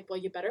 She was like, well,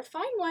 you better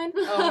find one.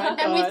 Oh my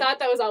And we God. thought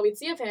that was all we'd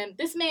see of him.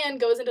 This man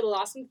goes into the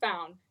Lost and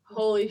Found,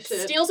 Holy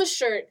shit. steals a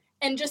shirt,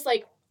 and just,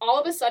 like, all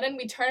of a sudden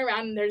we turn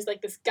around and there's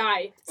like this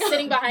guy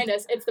sitting behind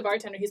us. It's the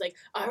bartender. He's like,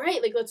 all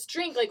right, like let's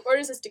drink. Like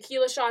orders us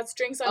tequila shots,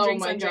 drinks on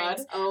drinks on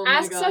drinks. Oh my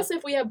Asks God. us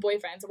if we have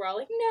boyfriends. We're all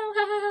like, no,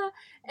 ha ha ha.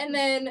 And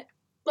then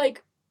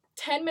like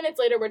 10 minutes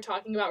later we're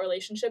talking about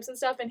relationships and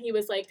stuff, and he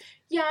was like,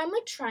 yeah, I'm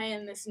like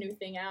trying this new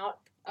thing out.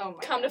 Oh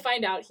my Come to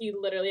find out, he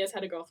literally has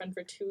had a girlfriend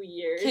for 2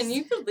 years. Can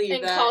you believe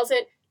and that? calls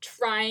it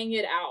trying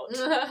it out.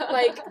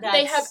 Like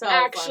they That's have so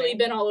actually funny.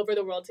 been all over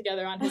the world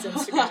together on his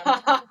Instagram.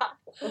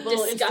 A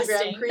little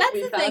Disgusting. Instagram creep That's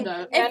we the found thing.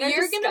 out. Men are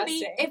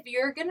If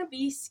you're gonna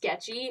be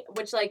sketchy,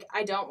 which like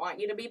I don't want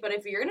you to be, but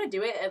if you're gonna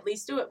do it, at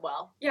least do it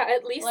well. Yeah,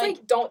 at least Like-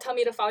 like don't tell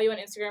me to follow you on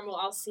Instagram. Well,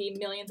 I'll see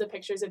millions of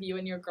pictures of you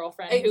and your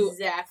girlfriend who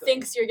Exactly.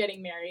 thinks you're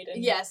getting married.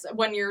 And yes,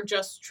 when you're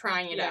just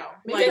trying it Yeah. out.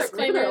 Maybe Like, they're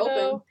Disclaimer open.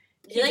 though,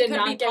 he They did could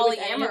not be get with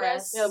any of polyamorous.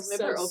 us, Yeah, maybe so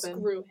they're open.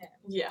 screw him.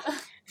 yeah,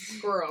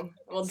 screw him.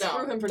 Well, Screw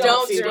don't. him for Don't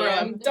not screw cheating.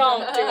 him.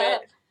 Don't do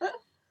it.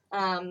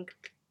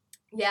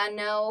 Yeah,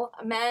 no,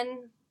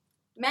 men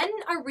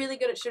are really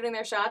good at shooting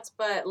their shots,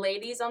 but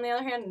ladies, on the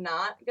other hand,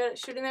 not good at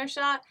shooting their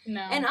shot.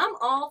 No. And I'm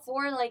all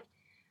for, like,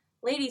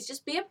 ladies,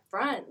 just be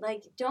upfront.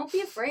 Like, don't be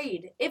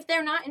afraid. If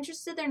they're not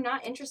interested, they're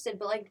not interested.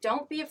 But, like,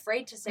 don't be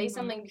afraid to say Mhm.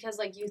 something because,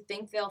 like, you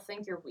think they'll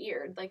think you're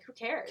weird. Like, who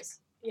cares?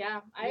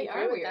 yeah, I We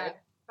agree are with weird.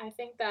 that. I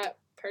think that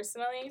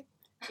personally,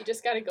 you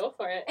just gotta go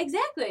for it.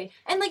 Exactly.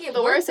 And, like, it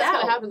The works worst that's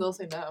out. gonna happen, they'll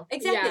say no.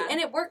 Exactly. Yeah.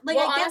 And it worked. Like,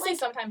 Well, I get, honestly, like,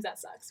 sometimes that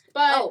sucks.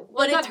 But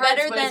but it's that hurts,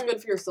 better but than... it's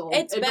good for your soul.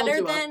 It's It builds better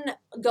you up.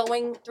 than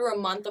going through a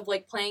month of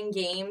like playing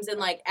games and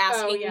like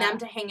asking yeah. them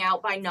to hang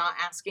out by not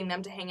asking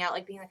them to hang out,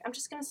 like being like, I'm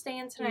just gonna stay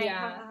in tonight. Yeah.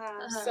 Ha, ha,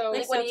 ha." So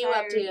Like, what so are you up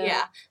tired. to?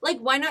 Yeah. Like,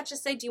 why not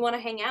just say, do you want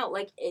to hang out?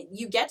 Like,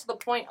 you get to the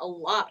point a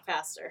lot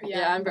faster.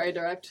 Yeah, I'm very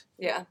direct.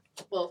 Yeah.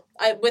 Well,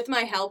 With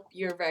my help,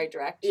 you're very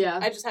direct. Yeah.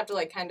 I just have to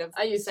like kind of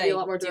I used to say, be a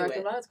lot more do direct. it.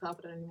 I'm not as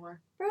confident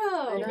anymore. Bro.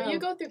 I know. you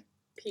go through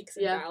peaks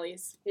and Yeah.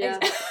 valleys. Yeah.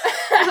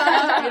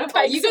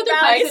 Beautiful. You go through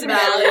pikes and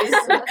valleys.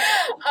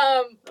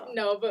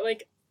 No, but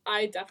like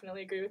I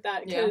definitely agree with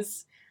that Yeah.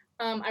 because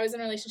I was in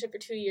a relationship for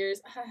 2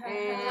 years.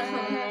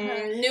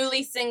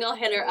 Newly single,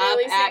 hit her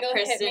Newly up at single,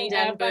 hit Kristen me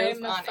up. Denbooth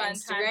I'm a on fun time. No,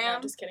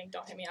 Instagram. just kidding.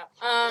 Don't hit me up.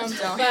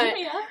 Don't but hit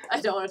me up.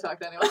 I don't want to talk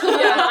to anyone.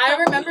 yeah, I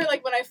remember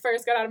like when I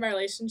first got out of my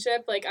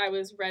relationship, like I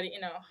was ready.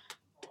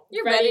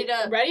 You're ready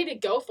to ready to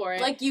go for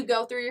it. like you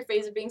go through your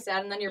phase of being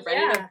sad and then you're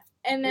ready to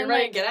and then you're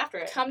ready like to get after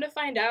it. come to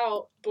find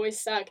out, boys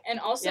suck. And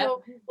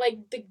also,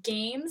 like, the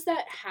games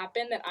that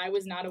happened that I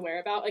was not aware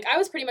about. Like, I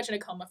was pretty much in a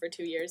coma for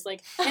 2 years.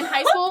 Like, in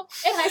high school,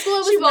 it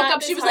was She woke not up,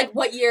 this she was high- like,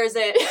 what year is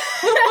it?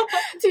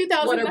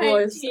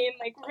 2019,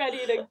 like,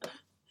 ready to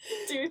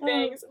do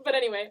things. But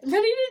anyway.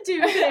 Ready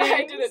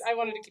to do I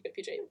wanted to keep it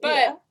PJ.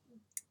 But,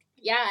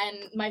 yeah,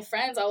 and my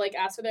friends, I'll, like,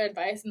 ask for their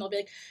advice, and they'll be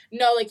like,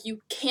 no, like,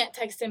 you can't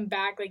text him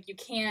back. Like, you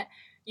can't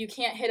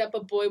hit up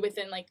a boy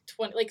within like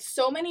 20, like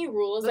so many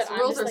rules that I'm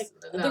just like,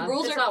 the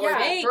rules it's are not worth it.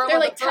 vague. Throw 'em They're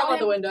out like the- throw 'em out the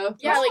telling- window.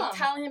 yeah, Mom. like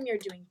telling him you're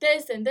doing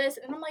this and this,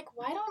 and I'm like,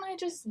 why don't I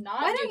just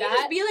not Why do don't you that?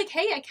 just be like,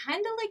 hey, I kind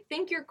of like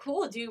think you're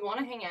cool. Do you want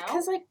to hang out?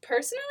 Because like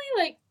personally,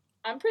 like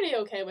I'm pretty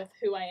okay with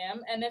who I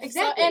am, and if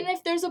Exactly. and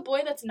if there's a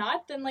boy that's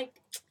not, then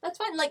like That's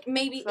fine. Like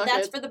maybe Fuck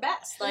that's it. for the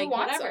best. who Like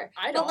wants whatever. it?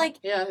 I don't. But like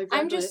Yeah, exactly.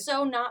 I'm just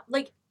so not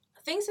like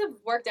things have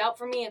worked out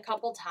for me a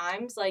couple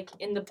times like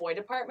in the boy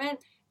department,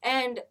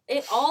 and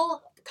it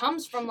all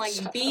comes from like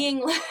Shut being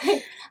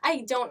like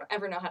I don't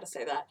ever know how to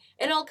say that.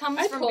 It all comes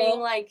I from pull. being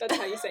like That's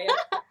how you say it.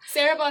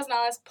 Sarah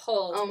Bosnalis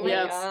pulls. oh my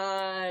Yes.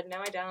 god, no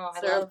I don't. I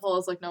Sarah love Pole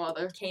is like no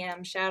other.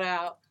 Cam. Shout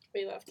out.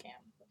 We love Cam.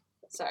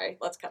 Sorry,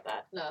 let's cut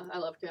that. No, I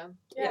love Cam.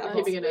 Yeah, I'm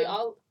keeping it we in.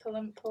 all pull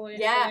him.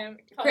 Yeah.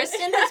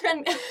 Kristen has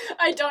been.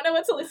 I don't know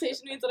what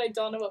solicitation means, and I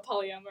don't know what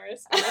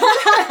polyamorous.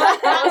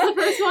 What was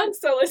the first one?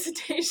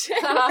 Solicitation.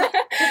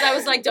 Because I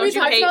was like, don't We you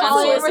talked hate about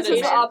Polyamorous is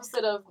unsolicited? the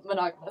opposite of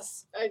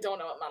monogamous. I don't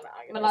know what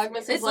monogamous.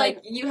 Monogamous means. It's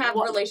like you have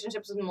What?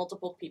 relationships with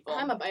multiple people.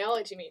 I'm a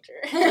biology major.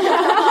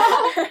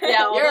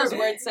 Yeah, all You're- those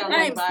words sound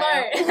I'm like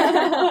bio.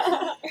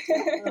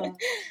 smart.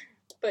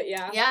 But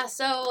yeah. Yeah,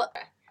 so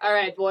All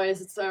right,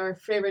 boys, it's our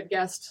favorite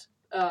guest.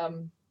 All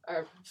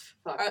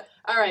right,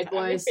 I'm your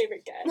boys.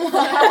 favorite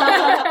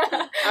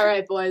guy. All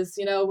right, boys.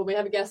 You know, when we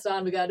have a guest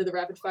on, we gotta do the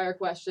rapid fire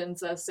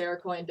questions. Sarah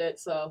coined it,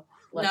 so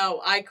let's-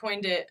 no, I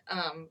coined it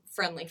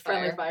friendly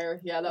fire, friendly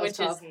fire. Yeah, that was which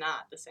tough. is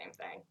not the same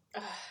thing.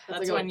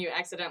 That's like a- when you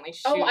accidentally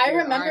shoot. Oh, I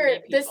your remember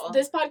army this. people.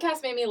 This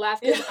podcast made me laugh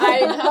because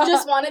I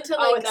just wanted to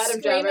Oh, like with Adam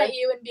scream Driver? at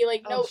you and be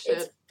like, "No, Oh, it's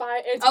shit.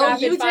 fire. It's Oh,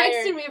 rapid you fire."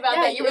 texted me about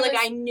Yeah, that. You were it like,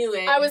 was- I knew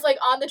it. I was like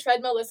on the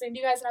treadmill listening to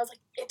you guys, and I was like,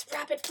 "It's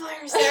rapid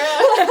fire,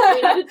 Sarah."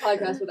 We did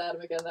podcast with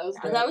Adam again. That was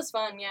great. That was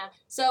fun, yeah.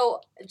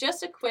 So,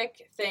 just a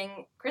quick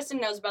thing. Kristen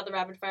knows about the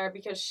rapid fire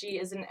because she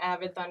is an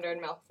avid Thunder and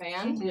Milk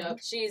fan. Yep.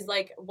 She's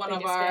like one of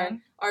Biggest our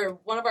fan.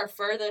 one of our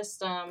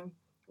furthest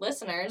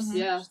listeners. Mhm.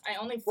 Yeah,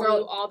 I only flew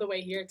We're- all the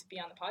way here to be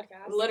on the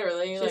podcast.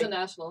 Literally, she's like, a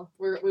national.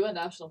 We went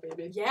national,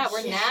 baby. yeah,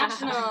 we're Yeah.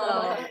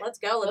 national. Let's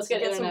go. Let's Let's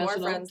get get some more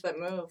international. friends that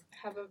move.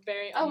 Have a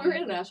very Oh, we were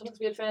international because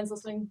we had fans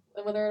listening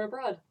when they were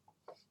abroad.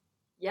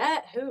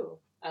 Yeah, who?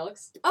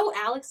 Alex. Oh,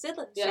 Alex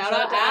Sidler. Yeah, shout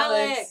out to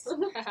Alex.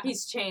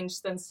 He's changed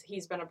since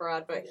he's been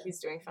abroad, but he's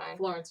doing fine.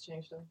 Florence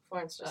changed him.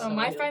 Florence just Oh,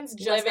 my yeah. friends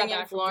just living got in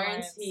back from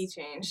Florence, he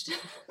changed.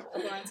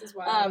 Florence is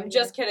wild.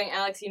 Just kidding,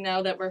 Alex. You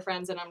know that we're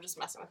friends, and I'm just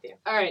messing with you.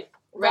 All right.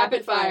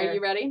 Rapid fire.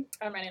 You ready?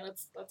 I'm ready.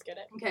 Let's get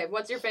it. Okay.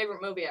 What's your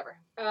favorite movie ever?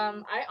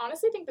 I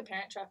honestly think The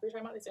Parent Trap. We were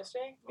talking about this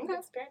yesterday. I think Okay.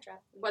 it's The Parent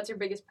Trap. What's your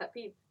biggest pet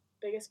peeve?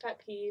 Biggest pet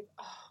peeve.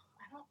 Oh,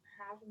 I don't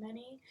have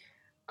many.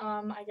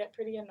 I get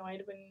pretty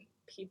annoyed when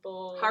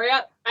people. Hurry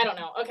up. I don't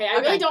know. Okay, I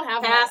Okay. really don't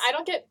have Pass. one. I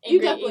don't get angry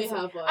You definitely easily.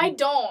 have one. I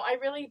don't. I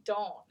really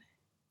don't.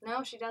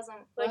 No, she doesn't.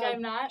 Like, Wow.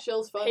 I'm not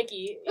Chill's fun.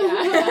 picky.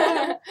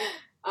 Yeah.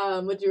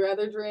 Would you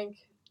rather drink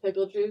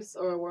pickle juice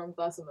or a warm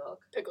glass of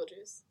milk? Pickle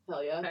juice.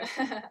 Hell yeah. Okay.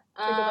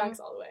 Picklebacks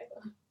all the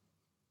way.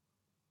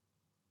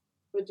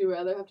 Would you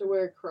rather have to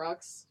wear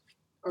Crocs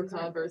or These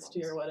aren't Converse to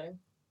good your ones. wedding?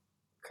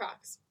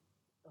 Crocs.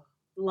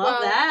 Love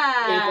Well,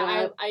 that. Yeah,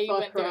 that. I Fuck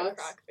went through a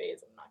Crocs. Croc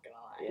phase. I'm not gonna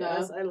lie.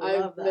 Yes, I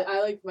love that.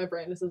 I like my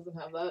brain just doesn't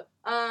have that.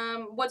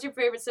 What's your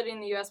favorite city in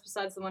the U.S.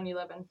 besides the one you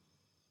live in?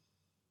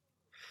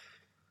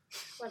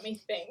 Let me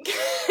think.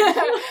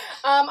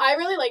 I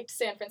really liked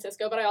San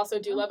Francisco, but I also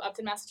do love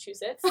Upton,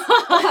 Massachusetts.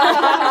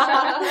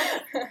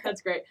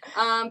 That's great.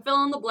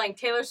 Fill in the blank.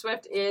 Taylor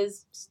Swift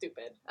is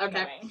Stupid.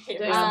 okay. Annoying. Hate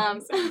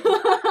Damn.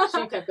 her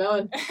She kept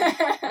going.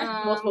 so.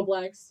 Multiple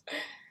blanks.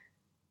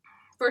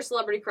 First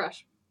celebrity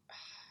crush.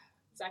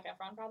 Zac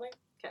Efron, probably.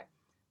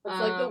 What's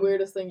like the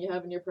weirdest thing you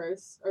have in your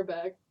purse or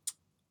bag?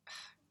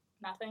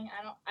 Nothing.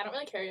 I don't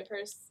really carry a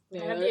purse. Me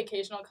I have neither. the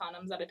occasional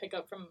condoms that I pick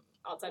up from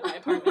outside my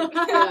apartment.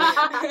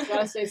 Yeah.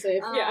 Gotta stay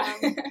safe. Yeah.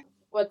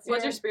 What's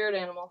What's your spirit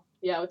animal?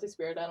 Yeah, what's your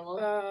spirit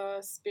animal?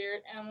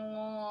 Spirit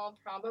animal,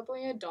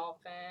 probably a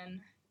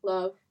dolphin.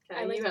 Love. I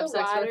Okay, like you have the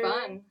sex water. for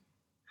fun.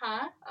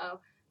 Huh? Oh.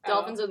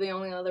 Dolphins are the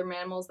only other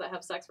mammals that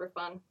have sex for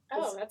fun.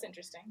 Oh, that's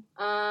interesting.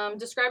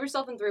 Describe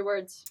yourself in 3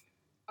 words.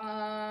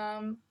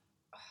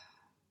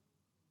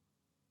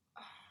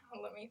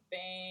 Let me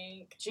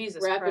think.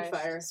 Jesus Rapid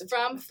Christ. fire.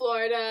 From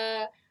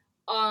Florida.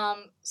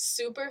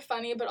 Super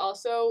funny, but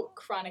also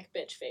chronic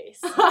bitch face.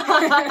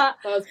 That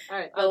was All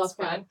right, I that's love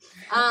fine.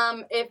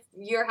 If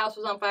your house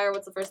was on fire,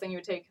 what's the first thing you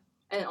would take?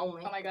 And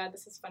only. Oh my god,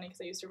 this is funny because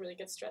I used to really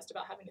get stressed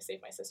about having to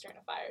save my sister in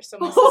a fire. So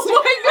my Oh sister,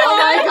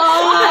 my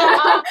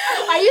God.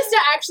 I used to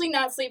actually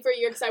not sleep for a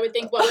year because I would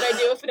think, what would I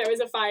do if there was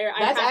a fire?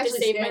 I'd That's have to actually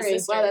save scary. my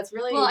sister. Wow, that's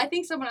really Well, I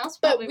think someone else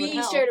but probably we would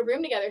help. shared a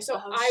room together, so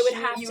Oh, I would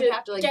shoot, have you to, would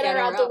have to, like, get her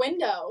out up. the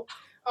window.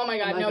 Oh my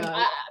god, Oh my no,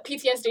 God.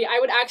 PTSD.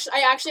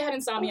 I actually had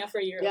insomnia for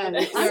a year. Yeah, over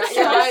this. your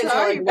so eyes are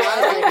sorry, like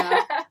wild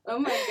right now. Oh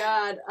my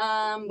God.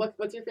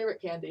 What's your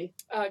favorite candy?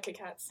 Kit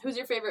Kats. Who's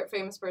your favorite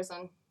famous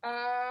person?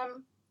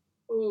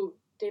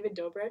 David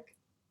Dobrik.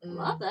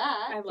 Love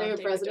that. I love Favorite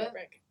David president?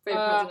 Dobrik.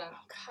 Favorite president.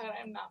 Oh god,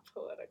 I'm not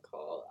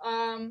political.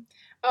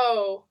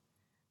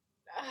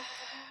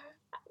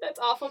 That's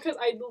awful because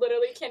I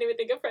literally can't even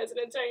think of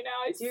presidents right now.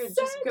 I Dude,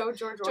 suck. just go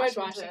George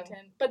Washington. George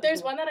Washington. But there's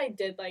Okay. one that I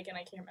did like, and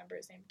I can't remember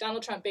his name.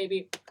 Donald Trump,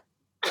 baby.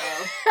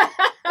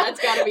 That's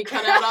gotta be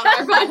cut out on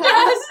our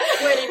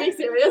podcast. Wait, are you being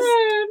serious?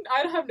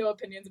 I have no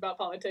opinions about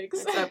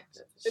politics.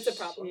 Except It's a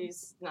problem.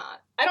 She's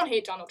not. I don't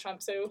hate Donald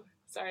Trump, so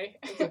sorry.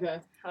 It's okay.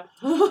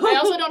 I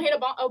also don't hate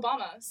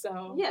Obama,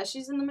 so. Yeah,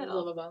 she's in the I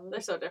middle. love Obama.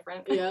 They're so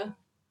different. Yeah.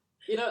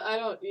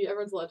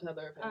 Everyone's allowed to have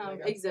their opinion, I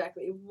guess.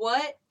 Exactly.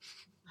 What?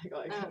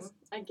 I guess.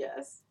 I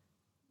guess.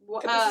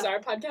 What? But this is our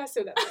podcast,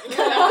 so that's.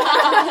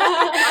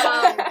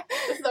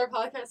 This is our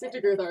podcast, so you have to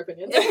agree with our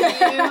opinions. If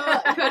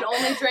you could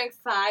only drink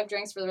 5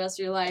 drinks for the rest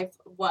of your life,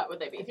 what would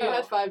they be? If you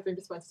had 5 drink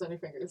dispensers on your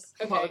fingers.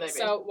 What would Okay, they be?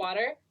 so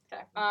water.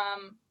 Okay.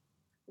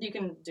 You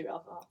can do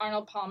alcohol.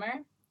 Arnold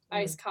Palmer,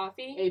 iced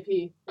coffee. AP.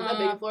 Is that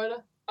big in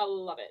Florida? I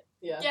love it.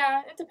 Yeah.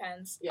 Yeah, it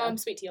depends. Yeah.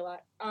 Sweet tea a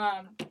lot.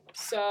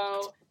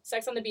 So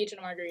sex on the beach and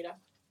a margarita.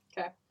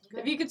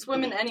 If you could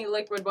swim in any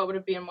liquid, what would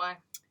it be and why?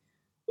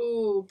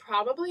 Ooh,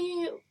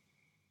 probably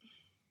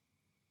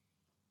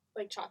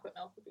like chocolate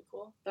milk would be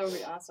cool. That would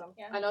be awesome.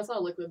 Yeah. I know it's not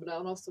a liquid, but I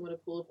would also swim in a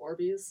pool of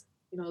Orbeez.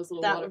 You know, those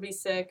little That water. would be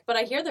sick. But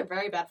I hear they're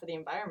very bad for the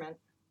environment.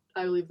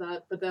 I believe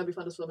that, but that would be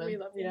fun to swim We in.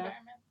 love the Yeah.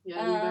 environment. Yeah,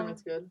 the Um,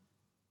 environment's good.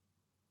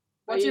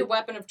 What's Are your you-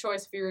 weapon of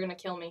choice if you were gonna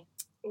kill me?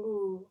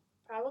 Ooh,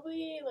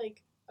 probably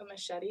like a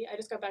machete. I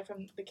just got back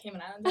from the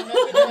Cayman Islands. I don't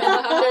know if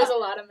you know. There's a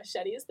lot of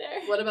machetes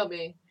there. What about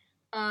me?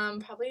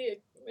 Probably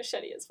a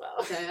machete as well.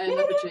 Okay, I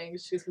never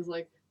changed just because,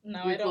 like,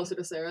 No, you're I don't. closer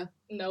to Sarah.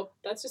 Nope,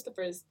 that's just the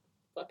first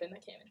weapon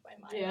that came into my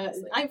mind. Yeah,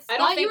 honestly. I don't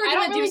thought you think- were I gonna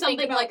don't do really think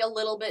something about- like a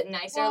little bit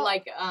nicer, Well-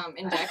 like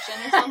injection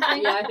or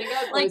something. Yeah, I think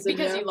I would Like poison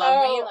because you. you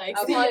love me, Oh, like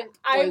I'll probably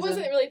I poison.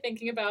 wasn't really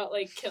thinking about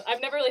like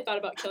I've never really thought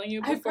about killing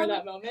you I before probably-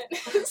 that moment,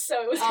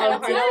 so it was kind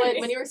of You hard. know for what? me.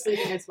 When you were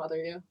sleeping, I'd smother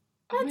you.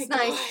 Oh that's my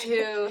nice God.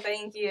 too.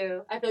 Thank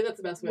you. I feel like that's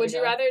the best way Would to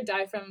you go. rather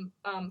die from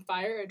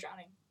fire or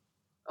drowning?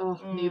 Oh,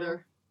 Mm.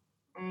 neither.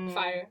 Mm,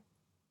 Fire.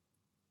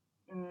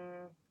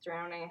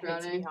 Drowning. I hate to be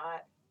Drowning.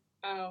 hot.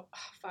 Oh,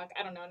 fuck.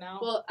 I don't know now.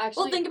 Well,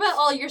 actually, Well, think about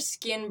all your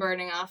skin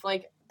burning off.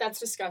 Like, That's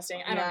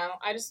disgusting. I don't Yeah. know.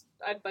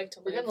 I'd like to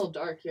we're live. getting a little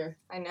dark here.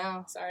 I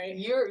know. Sorry.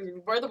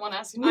 We're the one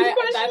asking you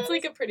questions. That's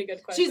like a pretty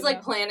good question. She's like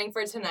though. planning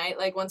for tonight.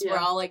 Like once we're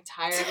Yeah. all like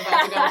tired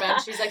about to go to bed,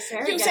 she's like,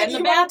 Sarah, You get said in the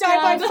you want to die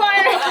by bathtub.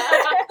 fire.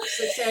 Like,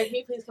 Sarah, can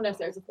you please come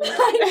downstairs with me?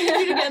 I need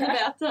you to get in the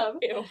bathtub.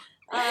 Ew.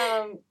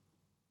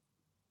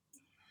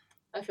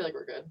 I feel like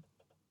we're good.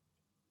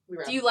 We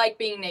wrap. Do you like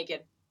being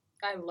naked?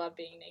 I love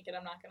being naked.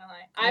 I'm not gonna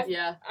lie.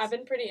 Yeah. I've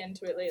been pretty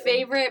into it lately.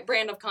 Favorite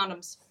brand of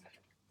condoms?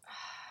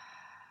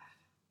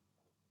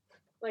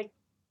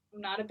 I'm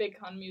not a big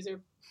condom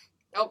user.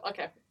 Oh,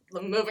 okay.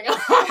 Moving on.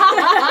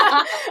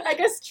 I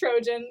guess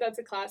Trojan. That's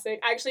a classic.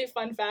 Actually,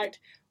 fun fact.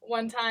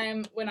 One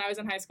time when I was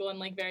in high school and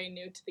like very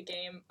new to the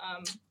game,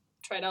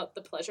 tried out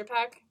the pleasure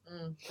pack.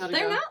 How'd it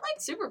They're go? not like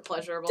super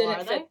pleasurable,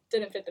 are they?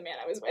 Didn't fit the man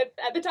I was with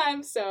at the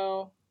time.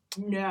 So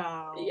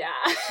No. yeah.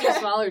 Too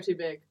small or too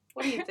big?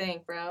 What do you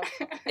think, bro?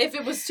 If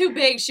it was too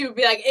big, she would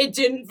be like, it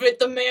didn't fit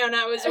the man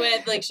I was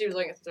with. Like, she was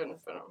like, it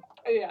didn't fit him.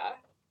 Yeah.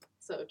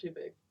 So too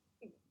big.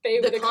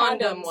 The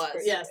condom condoms was.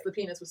 were- Yes, the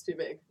penis was too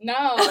big.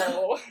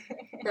 No.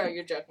 Bro,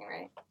 you're joking,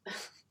 right?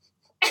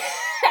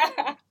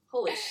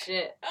 Holy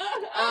shit.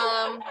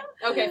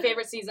 Okay,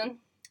 favorite season?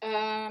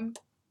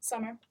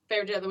 Summer.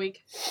 Favorite day of the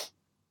week?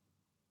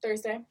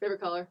 Thursday.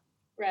 Favorite color?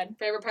 Red.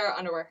 Favorite pair of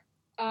underwear?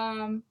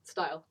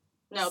 Style.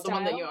 No, the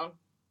one that Style? you own.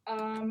 I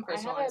have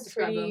Personalized. a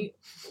pretty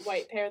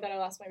white pair that I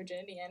lost my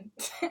virginity in.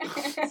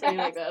 So you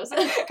like those?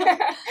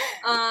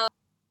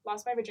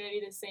 Lost my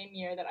virginity the same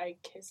year that I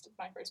kissed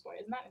my first boy.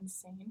 Isn't that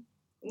insane?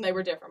 They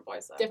were different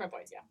boys, though. Different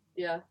boys, yeah.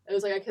 Yeah. It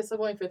was like I kissed a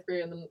boy in 5th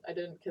grade and then I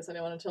didn't kiss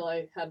anyone until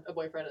I had a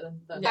boyfriend and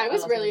then I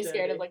was lost my really virginity.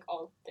 scared of like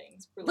all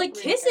things. Like,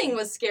 kissing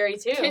was scary,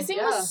 too. Kissing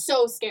Yeah. was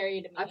so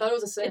scary to me. I thought it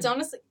was a sin. It's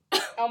honestly...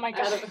 Oh my I,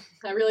 god.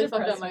 I really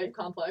fucked up my Depressing.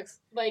 complex.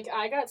 Like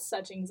I got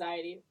such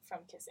anxiety from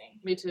kissing.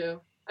 Me too.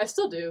 I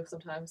still do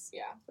sometimes.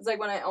 Yeah. It's like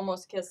when I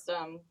almost kissed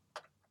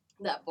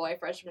that boy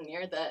freshman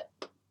year that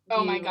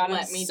Oh my you god,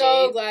 let I'm me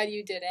so date. glad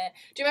you didn't.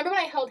 Do you remember when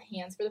I held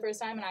hands for the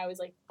first time and I was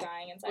like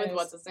dying inside? With I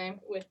what's was his name?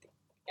 with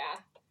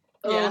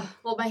yeah. Yeah.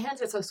 Well, my hands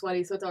get so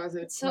sweaty, so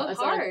It's so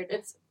hard.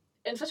 It's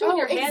and especially when Oh,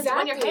 your hands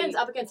exactly.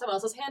 up against someone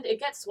else's hand, it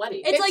gets sweaty.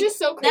 It's like- just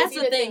so crazy. that's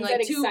the thing, things like,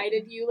 that two-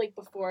 excited you like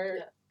before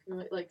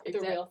Like the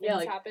real things yeah,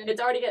 like happen.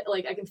 it's already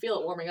like I can feel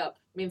it warming up.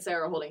 Me and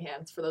Sarah are holding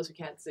hands for those who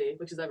can't see,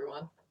 which is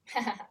everyone.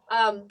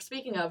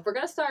 Speaking of, we're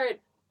gonna start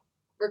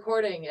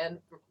recording and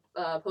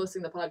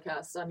posting the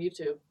podcasts on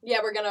YouTube, Yeah,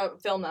 we're gonna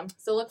film them.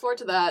 so look forward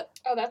to that.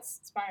 Oh, that's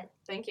smart.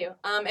 Thank you.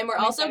 And we're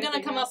I'm also excited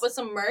gonna for come you up guys. with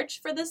some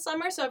merch for this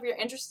summer. So if you're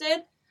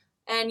interested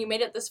and you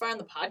made it this far in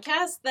the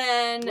podcast,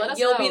 then Let us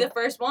you'll be know. the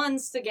first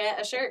ones to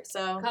get a shirt.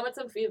 So Comment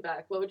some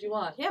feedback. What would you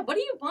want? yeah, what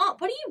do you want?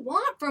 What do you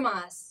want from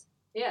us?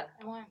 Yeah.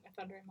 I want a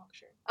Thunder and Milk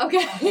shirt. Okay.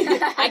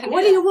 I can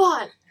What do do that. you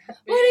want? What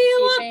do you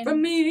want Keychain.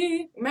 from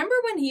me? Remember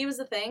when he was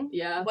a thing?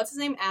 Yeah. What's his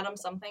name? Adam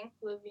something.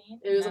 Levine.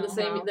 It was No. the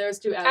same. No. There's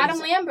two Adam Adams.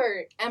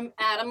 Lambert. Adam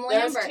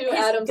There's Lambert. two His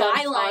Adams on-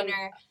 guy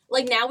liner.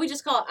 Like now we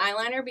just call it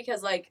eyeliner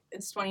because like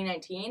it's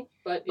 2019.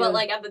 But But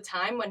like at the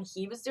time when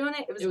he was doing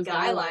it, it was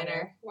guy eyeliner.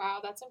 liner. Wow,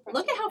 that's impressive.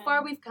 Look at how man.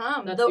 far we've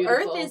come. That's the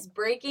beautiful. earth is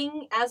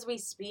breaking as we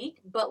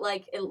speak, but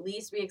like at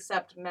least we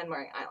accept men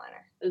wearing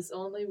eyeliner. as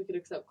only we could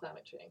accept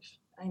climate change.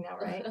 I know,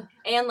 right?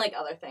 And like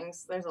other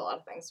things. There's a lot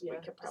of things we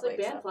could It's probably like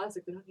ban accept.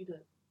 plastic. We don't need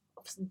it.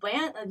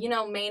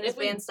 Maine If is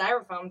we- banned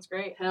styrofoam. It's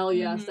great. Hell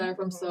yeah, Mhm.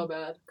 styrofoam's so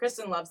bad.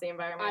 Kristen loves the I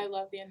environment.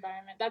 love the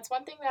environment. That's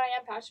one thing that I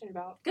am passionate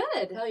about.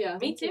 Good. Hell yeah.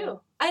 Me too.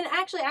 And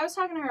actually, I was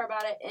talking to her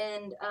about it,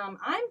 and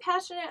I'm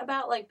passionate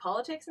about like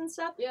politics and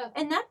stuff, Yeah.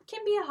 and that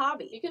can be a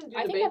hobby. You can do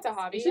I think debate. that's a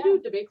hobby, You should yeah. do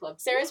debate club.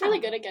 Sarah's Yeah. really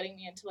good at getting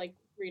me into like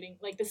reading,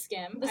 like The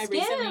Skim. The I Skim.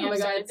 recently Oh my have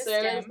started god, The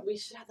Sarah, Skim. we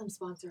should have them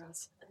sponsor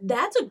us.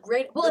 That's a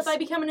great. Well, if This- I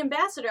become an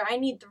ambassador, I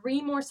need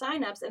 3 more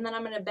signups, and then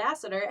I'm an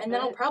ambassador, and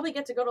then I'll Right. probably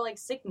get to go to like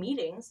sick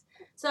meetings.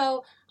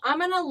 So I'm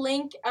gonna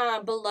link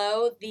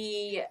below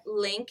the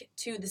link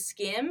to the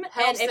Skim,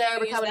 Help and if Sarah you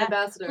use become an that,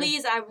 ambassador.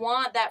 please, I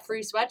want that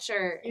free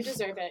sweatshirt. You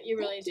deserve it. You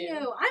really Thank do.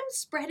 you. I'm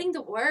spreading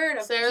the word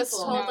of Sarah's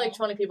people, told No. like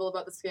 20 people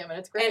about the scam, and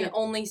it's great. and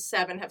only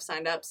 7 have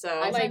signed up. So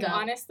I Like signed up.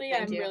 honestly,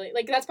 Thank I'm you. really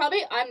like that's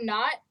probably I'm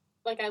not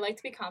like I like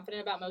to be confident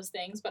about most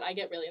things, but I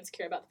get really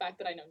insecure about the fact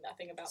that I know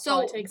nothing about So,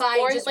 politics. by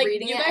or just like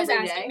reading you it guys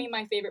every asking day? me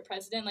my favorite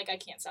president, like I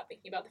can't stop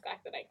thinking about the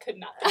fact that I could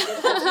not think of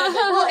a president.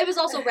 well, it was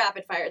also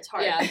rapid fire. It's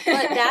hard. Yeah.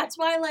 But that's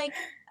why like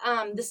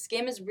the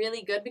Skim is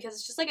really good because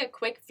it's just like a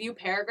quick few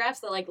paragraphs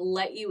that like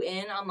let you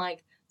in on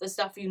like the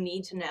stuff you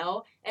need to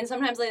know. And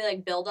sometimes they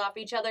like build off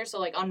each other. So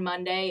like on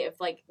Monday, if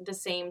like the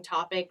same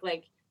topic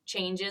like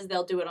changes,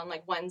 they'll do it on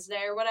like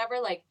Wednesday or whatever.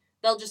 Like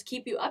they'll just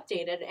keep you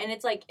updated. And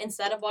it's like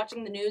instead of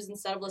watching the news,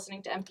 instead of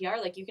listening to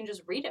NPR, like you can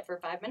just read it for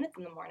 5 minutes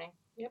in the morning.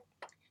 Yep.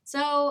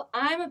 So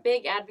I'm a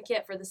big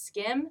advocate for the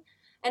Skim.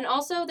 And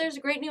also there's a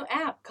great new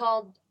app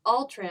called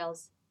All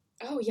Trails.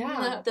 Oh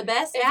yeah. The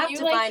best If app you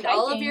to like find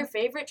all of hiking- your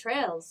favorite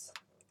trails.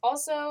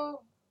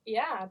 Also,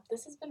 Yeah,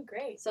 this has been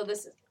great. So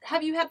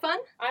have you had fun?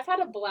 I've had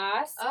a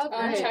blast. Oh,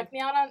 great. Check me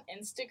out on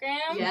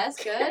Instagram. Yes,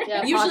 good.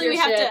 Yeah, usually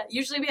pop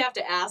your shit. we have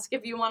to ask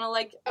if you want to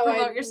like Oh,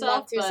 promote I'd yourself.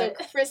 love to. So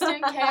But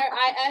Kristen Care,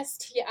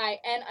 ISTIN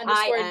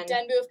 _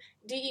 Denboof,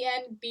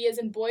 DEN, B as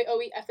in boy,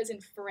 OEF as in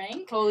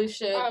Frank. Holy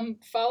shit.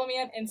 Follow me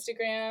on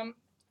Instagram.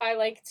 I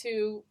like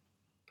to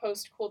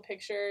post cool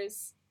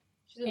pictures.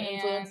 She's an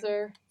and-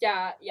 influencer.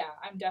 Yeah,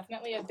 I'm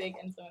definitely a big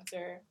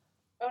influencer.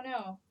 Oh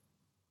no,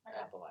 my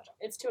Apple Watch.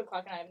 It's 2:00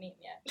 and I haven't eaten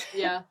yet.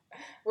 Yeah.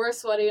 We're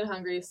sweaty and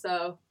hungry,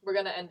 so we're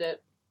going to end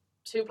it.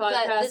 2 But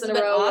podcasts this in a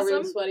has been row where we're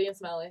awesome. sweaty and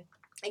smelly.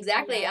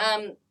 exactly.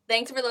 Yeah.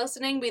 Thanks for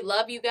listening. We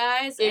love you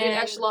guys. Gave you an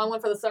and- extra long one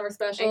for the summer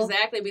special.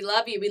 Exactly. We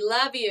love you. We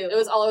love you. It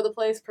was all over the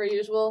place, per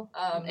usual.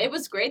 It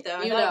was great though.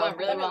 I You thought it know. went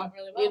really well. Went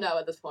really well. You know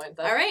at this point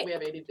that All right. we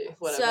have ADD.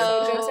 Whatever.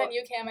 So- So Joe sent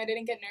you, Cam. I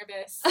didn't get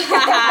nervous.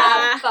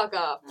 Fuck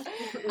off.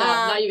 No,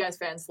 not you guys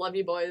fans. Love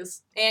you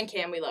boys. And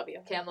Cam, we love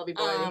you. Cam, love you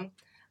boy.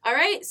 All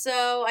right.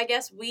 So I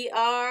guess we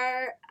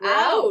are We're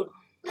out.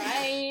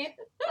 Bye.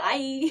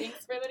 Bye.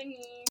 Thanks for letting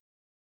me.